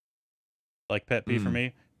one, like pet peeve for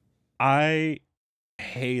me. I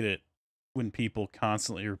hate it when people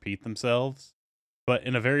constantly repeat themselves, but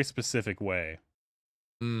in a very specific way.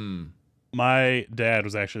 My dad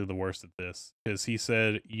was actually the worst at this because he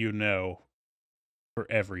said, "You know," for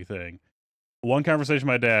everything. One conversation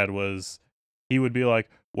with my dad was, he would be like,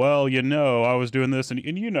 "Well, you know, I was doing this, and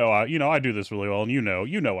I do this really well, and you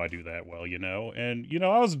know, I do that well, and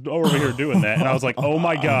I was over here doing that," and I was like, "Oh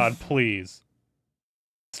my god, please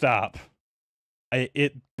stop!"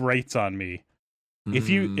 It grates on me. If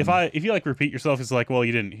you like repeat yourself, it's like, "Well,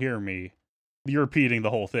 you didn't hear me." You're repeating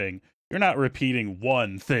the whole thing. You're not repeating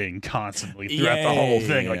one thing constantly throughout the whole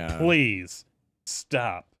thing. Like, please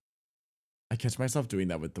stop. I catch myself doing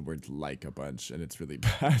that with the word "like" a bunch, and it's really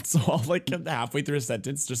bad. So I'll like halfway through a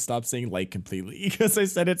sentence, just stop saying "like" completely because I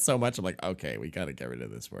said it so much. I'm like, okay, we gotta get rid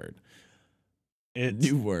of this word.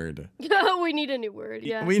 New word. We need a new word.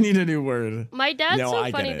 Yeah, we need a new word. My dad's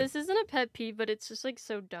so funny. This isn't a pet peeve, but it's just like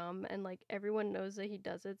so dumb, and like everyone knows that he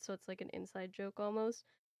does it, so it's like an inside joke almost.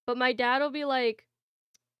 But my dad will be like,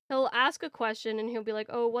 he'll ask a question, and he'll be like,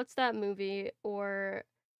 "Oh, what's that movie?" Or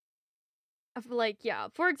like, yeah,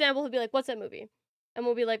 for example, he'll be like, "What's that movie?" And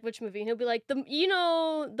we'll be like, "Which movie?" And he'll be like, the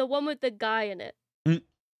one with the guy in it."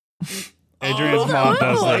 Adrian's mom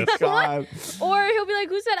does this. God. Or he'll be like,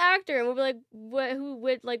 "Who's that actor?" And we'll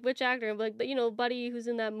be like, which actor? And we'll be like, Buddy who's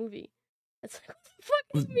in that movie. It's like, what the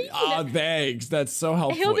fuck do you mean? Oh, thanks. That's so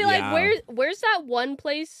helpful. And he'll be like, where's that one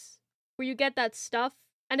place where you get that stuff?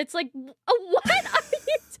 And it's like, what are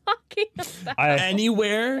you talking about?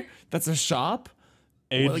 Anywhere that's a shop?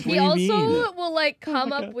 He also will like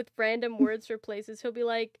come up with random words for places. He'll be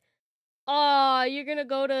like, "Oh, you're gonna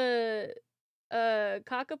go to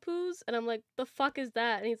Cockapoo's?" And I'm like, "The fuck is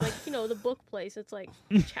that?" And he's like, "The book place. It's like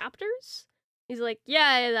chapters." He's like,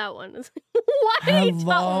 yeah, that one. It's like, what are you talking?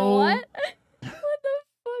 What the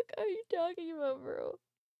fuck are you talking about, bro?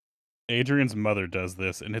 Adrian's mother does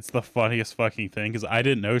this, and it's the funniest fucking thing because I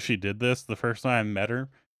didn't know she did this the first time I met her.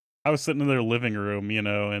 I was sitting in their living room,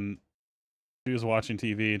 and she was watching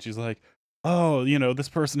TV, and she's like, "Oh, this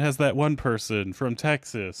person has that one person from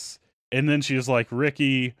Texas." And then she's like,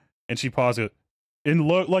 "Ricky," and she pauses it, and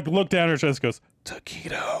look down her chest, goes,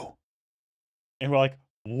 "Taquito." And we're like,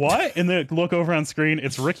 "What?" And then look over on screen,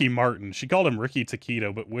 it's Ricky Martin. She called him Ricky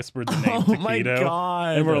Taquito, but whispered the name Taquito. Oh my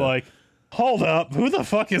god. And we're like, hold up, who the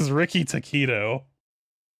fuck is Ricky Taquito?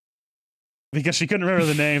 Because she couldn't remember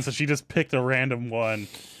the name, so she just picked a random one.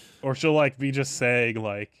 Or she'll like be just saying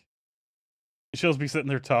like, she'll be sitting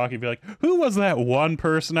there talking, be like, "Who was that one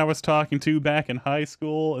person I was talking to back in high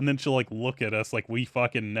school?" And then she'll like look at us like we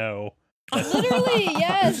fucking know. Literally,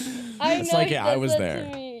 yes. I know. It's like, yeah, I was there.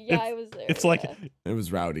 Yeah, I was there. It's like, it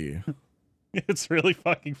was rowdy. It's really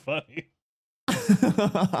fucking funny.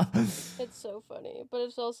 It's so funny, but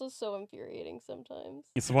it's also so infuriating sometimes.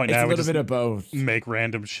 It's the point It's now a we little just bit of both. make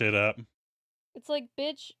random shit up. It's like,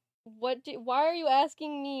 bitch, why are you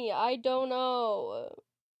asking me? I don't know.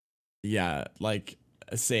 Yeah, like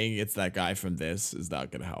saying it's that guy from this is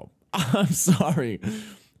not gonna help. I'm sorry.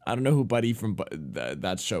 I don't know who Buddy from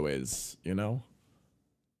that show is,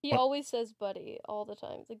 He always says Buddy all the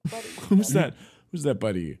time. It's like, Buddy. Who's that? Who's that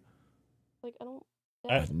Buddy? Like,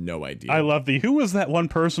 I have no idea. I love who was that one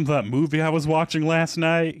person from that movie I was watching last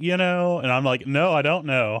night, And I'm like, no, I don't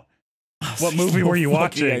know. What movie were you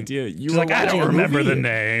watching? Idea. She's like, I don't remember the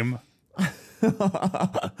name.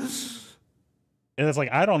 And it's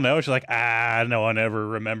like, I don't know. She's like, no one ever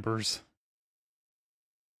remembers.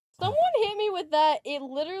 Someone hit me with that it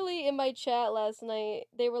literally in my chat last night,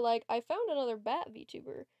 they were like, I found another bat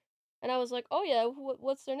VTuber. And I was like, oh yeah,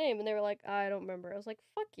 what's their name? And they were like, I don't remember. I was like,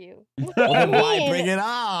 fuck you. What do you Well, then why mean? bring it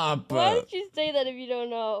up? Why did you say that if you don't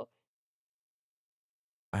know?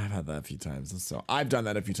 I've had that a few times. So I've done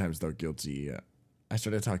that a few times though. Guilty. I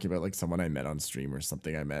started talking about like someone I met on stream or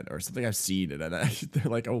something I met or something I've seen, and then they're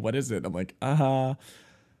like, "Oh, what is it?" I'm like,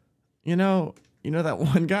 you know that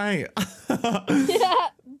one guy." Yeah,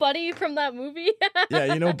 Buddy from that movie.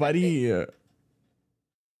 Yeah, you know, Buddy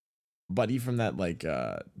from that like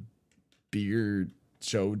beer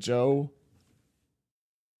JoJo.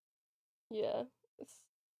 Yeah.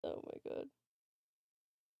 Oh my god.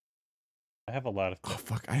 I have a lot of. Oh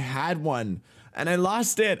fuck! I had one and I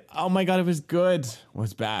lost it. Oh my god, it was good. Well,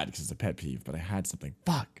 it's bad because it's a pet peeve, but I had something.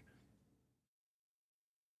 Fuck.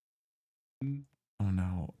 Oh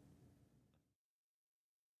no.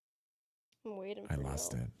 I'm waiting for I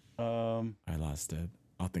lost it. I lost it.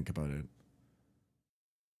 I'll think about it.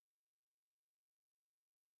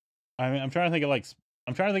 I mean, I'm trying to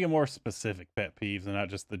think of more specific pet peeves and not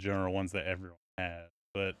just the general ones that everyone has.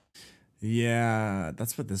 But yeah,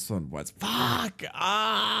 that's what this one was. Fuck!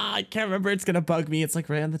 I can't remember. It's gonna bug me. It's like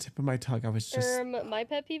right on the tip of my tongue. I was just. My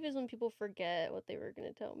pet peeve is when people forget what they were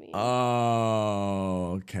gonna tell me.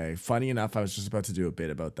 Oh, okay. Funny enough, I was just about to do a bit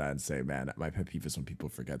about that and say, man, my pet peeve is when people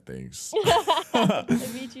forget things. I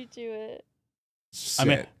beat you to it. Shit. I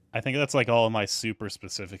mean, I think that's like all of my super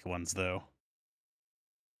specific ones though.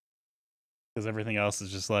 Because everything else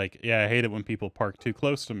is just like, yeah, I hate it when people park too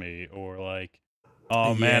close to me, or like,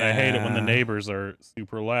 oh man, I hate it when the Yeah. neighbors are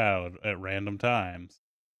super loud at random times.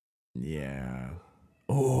 Yeah.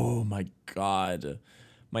 Oh my god.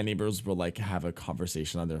 My neighbors will like have a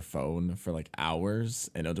conversation on their phone for like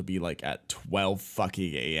hours, and it'll be like at 12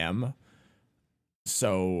 fucking a.m.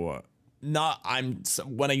 So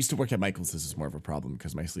when I used to work at Michael's, this is more of a problem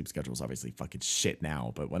because my sleep schedule is obviously fucking shit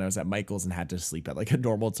now. But when I was at Michael's and had to sleep at like a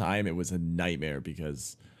normal time, it was a nightmare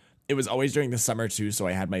because it was always during the summer too. So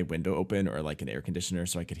I had my window open or like an air conditioner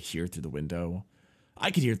so I could hear through the window.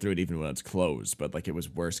 I could hear through it even when it's closed, but like it was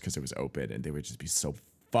worse because it was open and they would just be so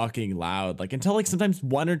fucking loud, like until like sometimes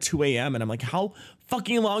 1 or 2 a.m. And I'm like, how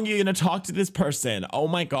fucking long are you gonna talk to this person? Oh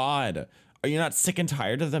my god. Are you not sick and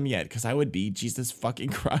tired of them yet? Because I would be. Jesus fucking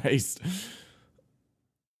Christ.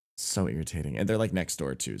 So irritating. And they're like next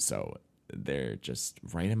door too. So they're just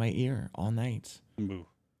right in my ear all night. Ooh.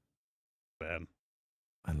 Bad.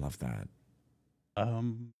 I love that.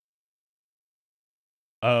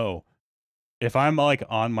 Oh, if I'm like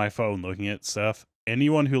on my phone looking at stuff,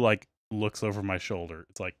 anyone who like looks over my shoulder,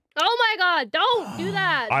 it's like, Oh my god, don't do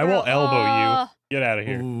that. I bro. will elbow you. Get out of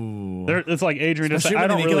here. It's like Adrian just said, I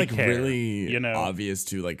don't really like care. Really, you know, obvious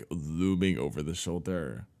to like looming over the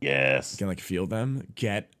shoulder. Yes. You can like feel them.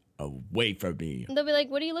 Get away from me. They'll be like,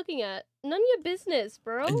 what are you looking at? None of your business,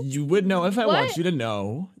 bro. You would know if I What? want you to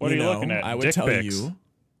know. What are you looking at? I would Dick tell pics. you.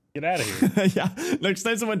 Get out of here. Yeah. Next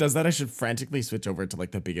time someone does that, I should frantically switch over to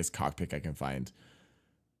like the biggest cockpick I can find.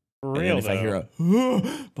 For And real, then if I hear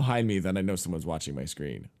a behind me, then I know someone's watching my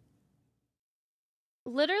screen.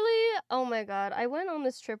 Literally, oh my god, I went on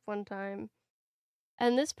this trip one time,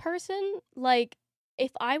 and this person, like,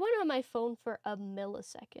 if I went on my phone for a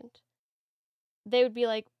millisecond, they would be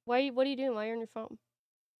like, what are you doing? Why are you on your phone?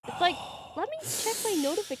 It's like, let me check my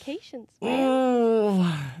notifications, man.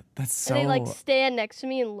 Oh, that's so. And they like stand next to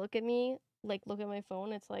me and look at me, like look at my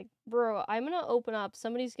phone. It's like, bro, I'm gonna open up.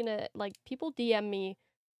 Somebody's gonna like people DM me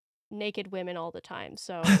naked women all the time.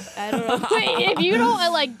 So I don't know. If you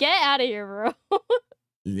don't like, get out of here, bro.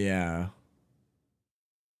 Yeah.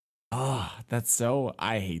 Oh, that's so.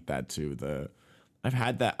 I hate that too. I've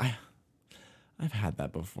had that. I've had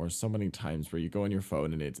that before so many times where you go on your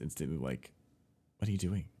phone and it's instantly like, what are you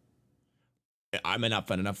doing? Am I not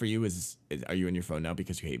fun enough for you? Are you on your phone now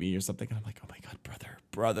because you hate me or something? And I'm like, oh my god,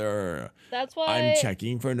 brother. That's why I'm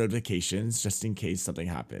checking for notifications just in case something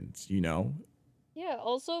happens. You know. Yeah.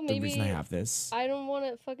 Also, maybe the reason I have this. I don't want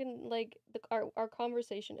to fucking like our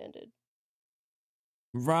conversation ended.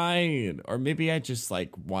 Right. Or maybe I just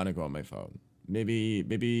like want to go on my phone. Maybe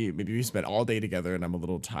we spent all day together and I'm a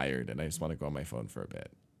little tired and I just want to go on my phone for a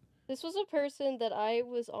bit. This was a person that I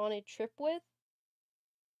was on a trip with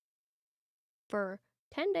for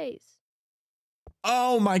 10 days.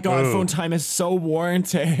 Oh my god, Ooh. phone time is so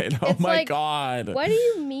warranted. Oh It's my like, god. What do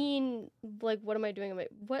you mean? Like, what am I doing?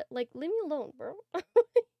 What? Like, leave me alone, bro.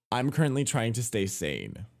 I'm currently trying to stay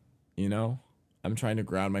sane. You know? I'm trying to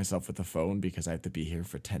ground myself with the phone because I have to be here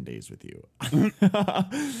for 10 days with you.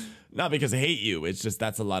 Not because I hate you. It's just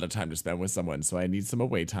that's a lot of time to spend with someone. So I need some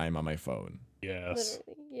away time on my phone. Yes.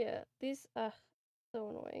 Literally, yeah. These, so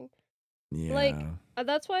annoying. Yeah. Like,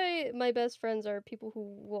 that's why my best friends are people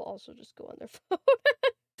who will also just go on their phone.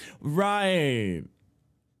 Right.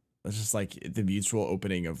 It's just like the mutual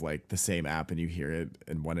opening of like the same app and you hear it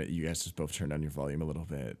and you guys just both turn down your volume a little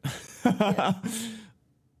bit. Yeah.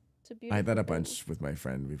 It's a I had that a beautiful thing. bunch with my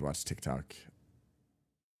friend. We'd watch TikTok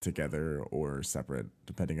together or separate,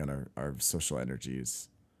 depending on our social energies.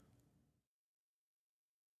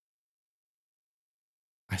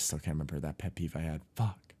 I still can't remember that pet peeve I had.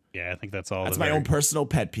 Fuck. Yeah, I think that's all. That's my own personal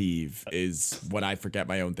pet peeve is when I forget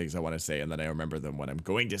my own things I want to say and then I remember them when I'm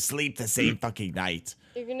going to sleep the same fucking night.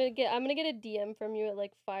 I'm gonna get a DM from you at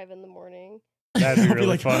like 5 in the morning. That'd be I'll really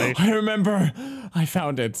like, funny. I remember. I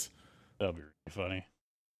found it. That'd be really funny.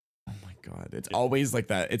 Oh my god. It's always like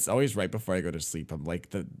that. It's always right before I go to sleep. I'm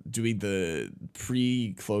like doing the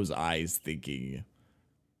pre-close eyes thinking.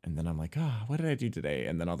 And then I'm like, what did I do today?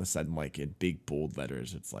 And then all of a sudden, like in big bold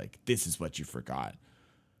letters, it's like, this is what you forgot.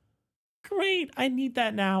 Great. I need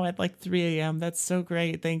that now at like 3 a.m. That's so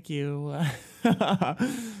great. Thank you.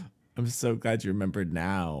 I'm so glad you remembered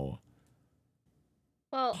now.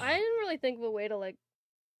 Well, I didn't really think of a way to like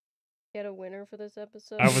get a winner for this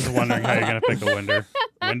episode. I was wondering how you're gonna pick a winner.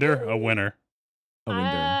 A winner. A winner.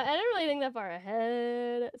 I didn't really think that far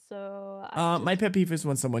ahead, so. My pet peeve is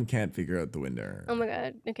when someone can't figure out the winner. Oh my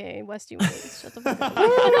god. Okay, Westy wins. Shut the fuck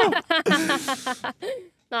up.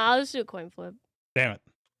 Nah, I'll just do a coin flip. Damn it.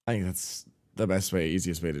 I think that's the best way,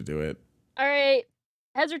 easiest way to do it. All right,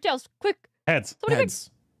 heads or tails? Quick. Heads. Heads.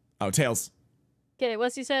 Oh, tails. Okay,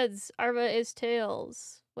 Westy's heads. Arva is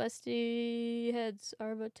tails. Westy heads.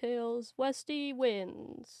 Arva tails. Westy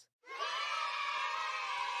wins.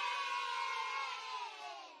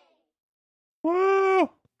 Woo!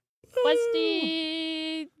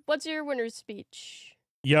 Westy, what's your winner's speech?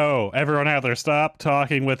 Yo, everyone out there, stop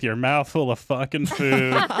talking with your mouth full of fucking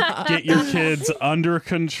food. Get your kids under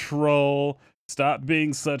control. Stop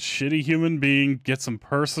being such shitty human being. Get some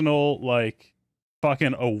personal, like,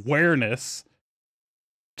 fucking awareness.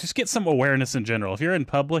 Just get some awareness in general. If you're in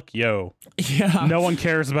public, yo, Yeah. no one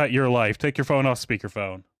cares about your life. Take your phone off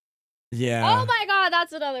speakerphone. Yeah. Oh my god,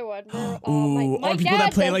 that's another one. Ooh, my people dad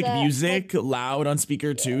that play does like that. music loud on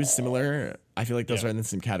speaker too, similar. I feel like those Yeah. are in the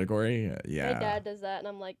same category. Yeah. My dad does that, and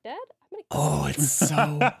I'm like, Dad, I'm gonna. Oh, it's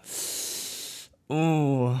so.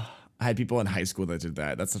 Oh, I had people in high school that did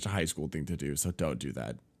that. That's such a high school thing to do. So don't do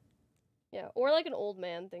that. Yeah, or like an old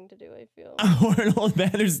man thing to do. I feel. Or an old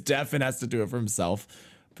man who's deaf and has to do it for himself,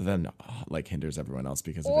 but then like hinders everyone else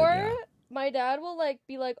because of it. Or Yeah. my dad will like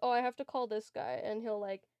be like, oh, I have to call this guy, and he'll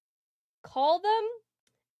like call them,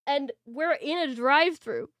 and we're in a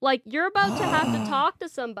drive-through. Like you're about to have to talk to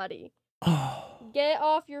somebody. Oh, Get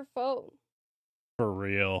off your phone. For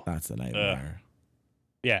real. that's a nightmare.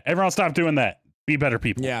 Yeah, everyone stop doing that. Be better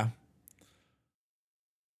people. Yeah.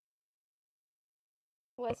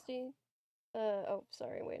 Westy. Oh,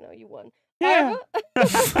 sorry. Wait, no, you won. Yeah.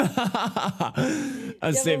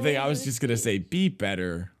 Same thing. I was just gonna say, be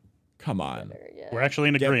better. Come on. Better, yeah. We're actually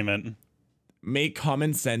in agreement. Make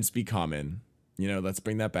common sense be common. You know, let's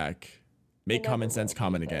bring that back. Make never common sense will be,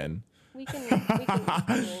 common but- again. We can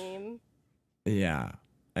dream. Yeah.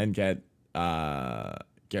 And get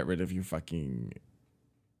rid of your fucking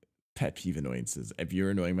pet peeve annoyances. If you're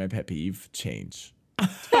annoying my pet peeve, change.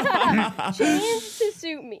 Change to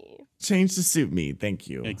suit me. Change to suit me. Thank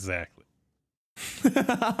you. Exactly.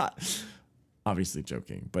 Obviously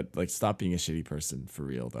joking, but like stop being a shitty person for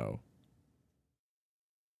real though.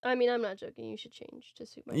 I mean, I'm not joking. You should change to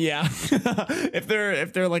suit my. Yeah. if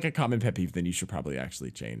they're like a common pet peeve, then you should probably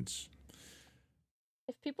actually change.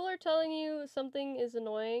 If people are telling you something is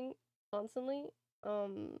annoying constantly,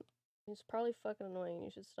 it's probably fucking annoying. You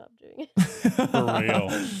should stop doing it. For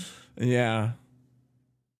real. Yeah.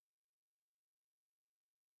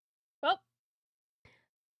 Well,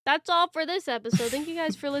 that's all for this episode. Thank you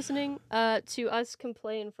guys for listening to us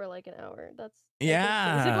complain for like an hour. That's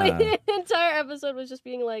Yeah. basically the entire episode was just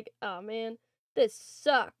being like, oh man, this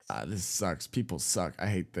sucks. This sucks. People suck. I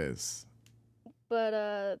hate this.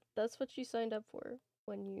 But that's what you signed up for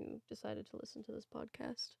when you decided to listen to this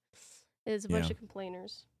podcast. Is a bunch Yeah. of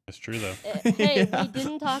complainers. It's true though. Hey, Yeah. we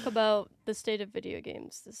didn't talk about the state of video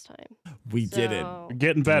games this time. We didn't. So- We're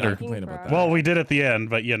getting Do not better. complain about that. Well, we did at the end,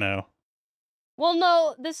 but you know. Well,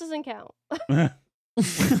 no, this doesn't count.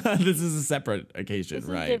 This is a separate occasion, This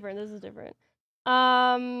right? is different. This is different.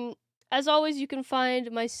 As always, you can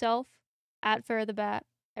find myself at Farrah the Bat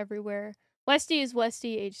everywhere. Westy is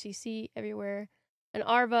Westy HCC everywhere, and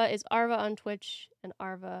Arva is Arva on Twitch and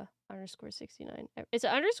Arva underscore 69. Is it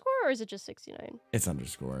underscore or is it just 69? It's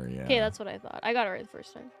underscore, yeah. Okay, that's what I thought. I got it right the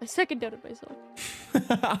first time. I second doubted myself.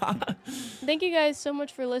 Thank you guys so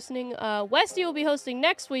much for listening. Westy will be hosting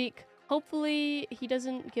next week. Hopefully he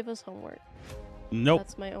doesn't give us homework. Nope.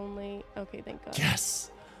 That's my only... Okay, thank God.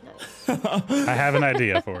 Yes. Nice. I have an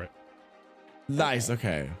idea for it. Nice,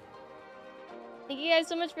 okay. Thank you guys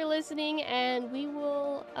so much for listening, and we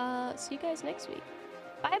will see you guys next week.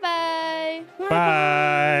 Bye-bye.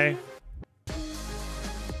 Bye.